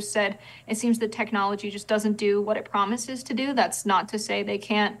Maines, just said it seems the technology just doesn't do what it promises to do. That's not to say they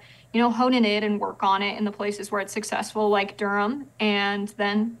can't, hone in it and work on it in the places where it's successful, like Durham, and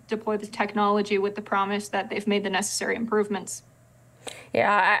then deploy the technology with the promise that they've made the necessary improvements.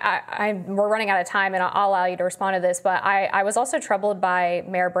 Yeah, we're running out of time, and I'll allow you to respond to this, but I was also troubled by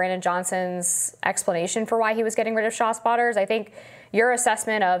Mayor Brandon Johnson's explanation for why he was getting rid of shot spotters. I think your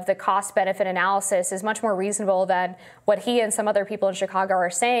assessment of the cost-benefit analysis is much more reasonable than what he and some other people in Chicago are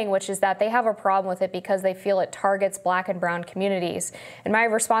saying, which is that they have a problem with it because they feel it targets Black and brown communities. And my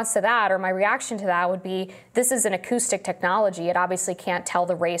response to that, or my reaction to that, would be this is an acoustic technology. It obviously can't tell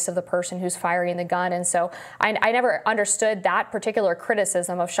the race of the person who's firing the gun. And so I never understood that particular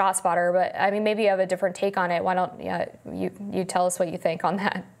criticism of ShotSpotter, but I mean, maybe you have a different take on it. Why don't you tell us what you think on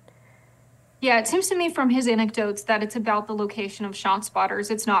that? Yeah, it seems to me from his anecdotes that it's about the location of shot spotters.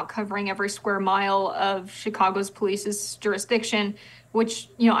 It's not covering every square mile of Chicago's police's jurisdiction, which,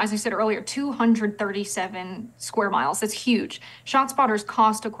 as I said earlier, 237 square miles. That's huge. Shot spotters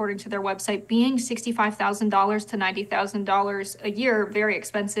cost, according to their website, being $65,000 to $90,000 a year. Very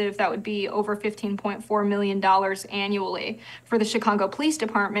expensive. That would be over $15.4 million annually. For the Chicago Police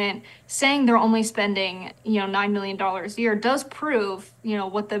Department, saying they're only spending, $9 million a year does prove,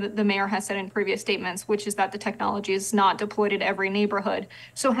 what the mayor has said in previous statements, which is that the technology is not deployed at every neighborhood.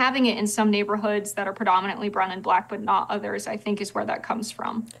 So having it in some neighborhoods that are predominantly brown and Black, but not others, I think is where that comes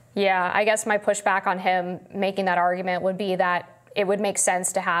from. Yeah, I guess my pushback on him making that argument would be that it would make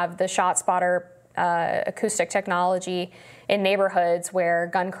sense to have the shot spotter acoustic technology in neighborhoods where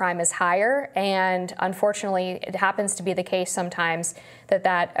gun crime is higher. And unfortunately, it happens to be the case sometimes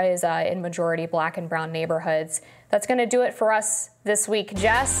that is in majority Black and brown neighborhoods. That's going to do it for us this week.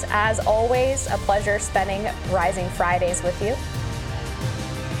 Jess, as always, a pleasure spending Rising Fridays with you.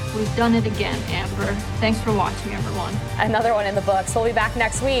 We've done it again, Amber. Thanks for watching, everyone. Another one in the books. We'll be back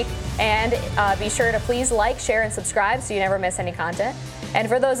next week. And be sure to please like, share, and subscribe so you never miss any content. And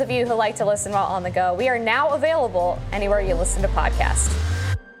for those of you who like to listen while on the go, we are now available anywhere you listen to podcasts.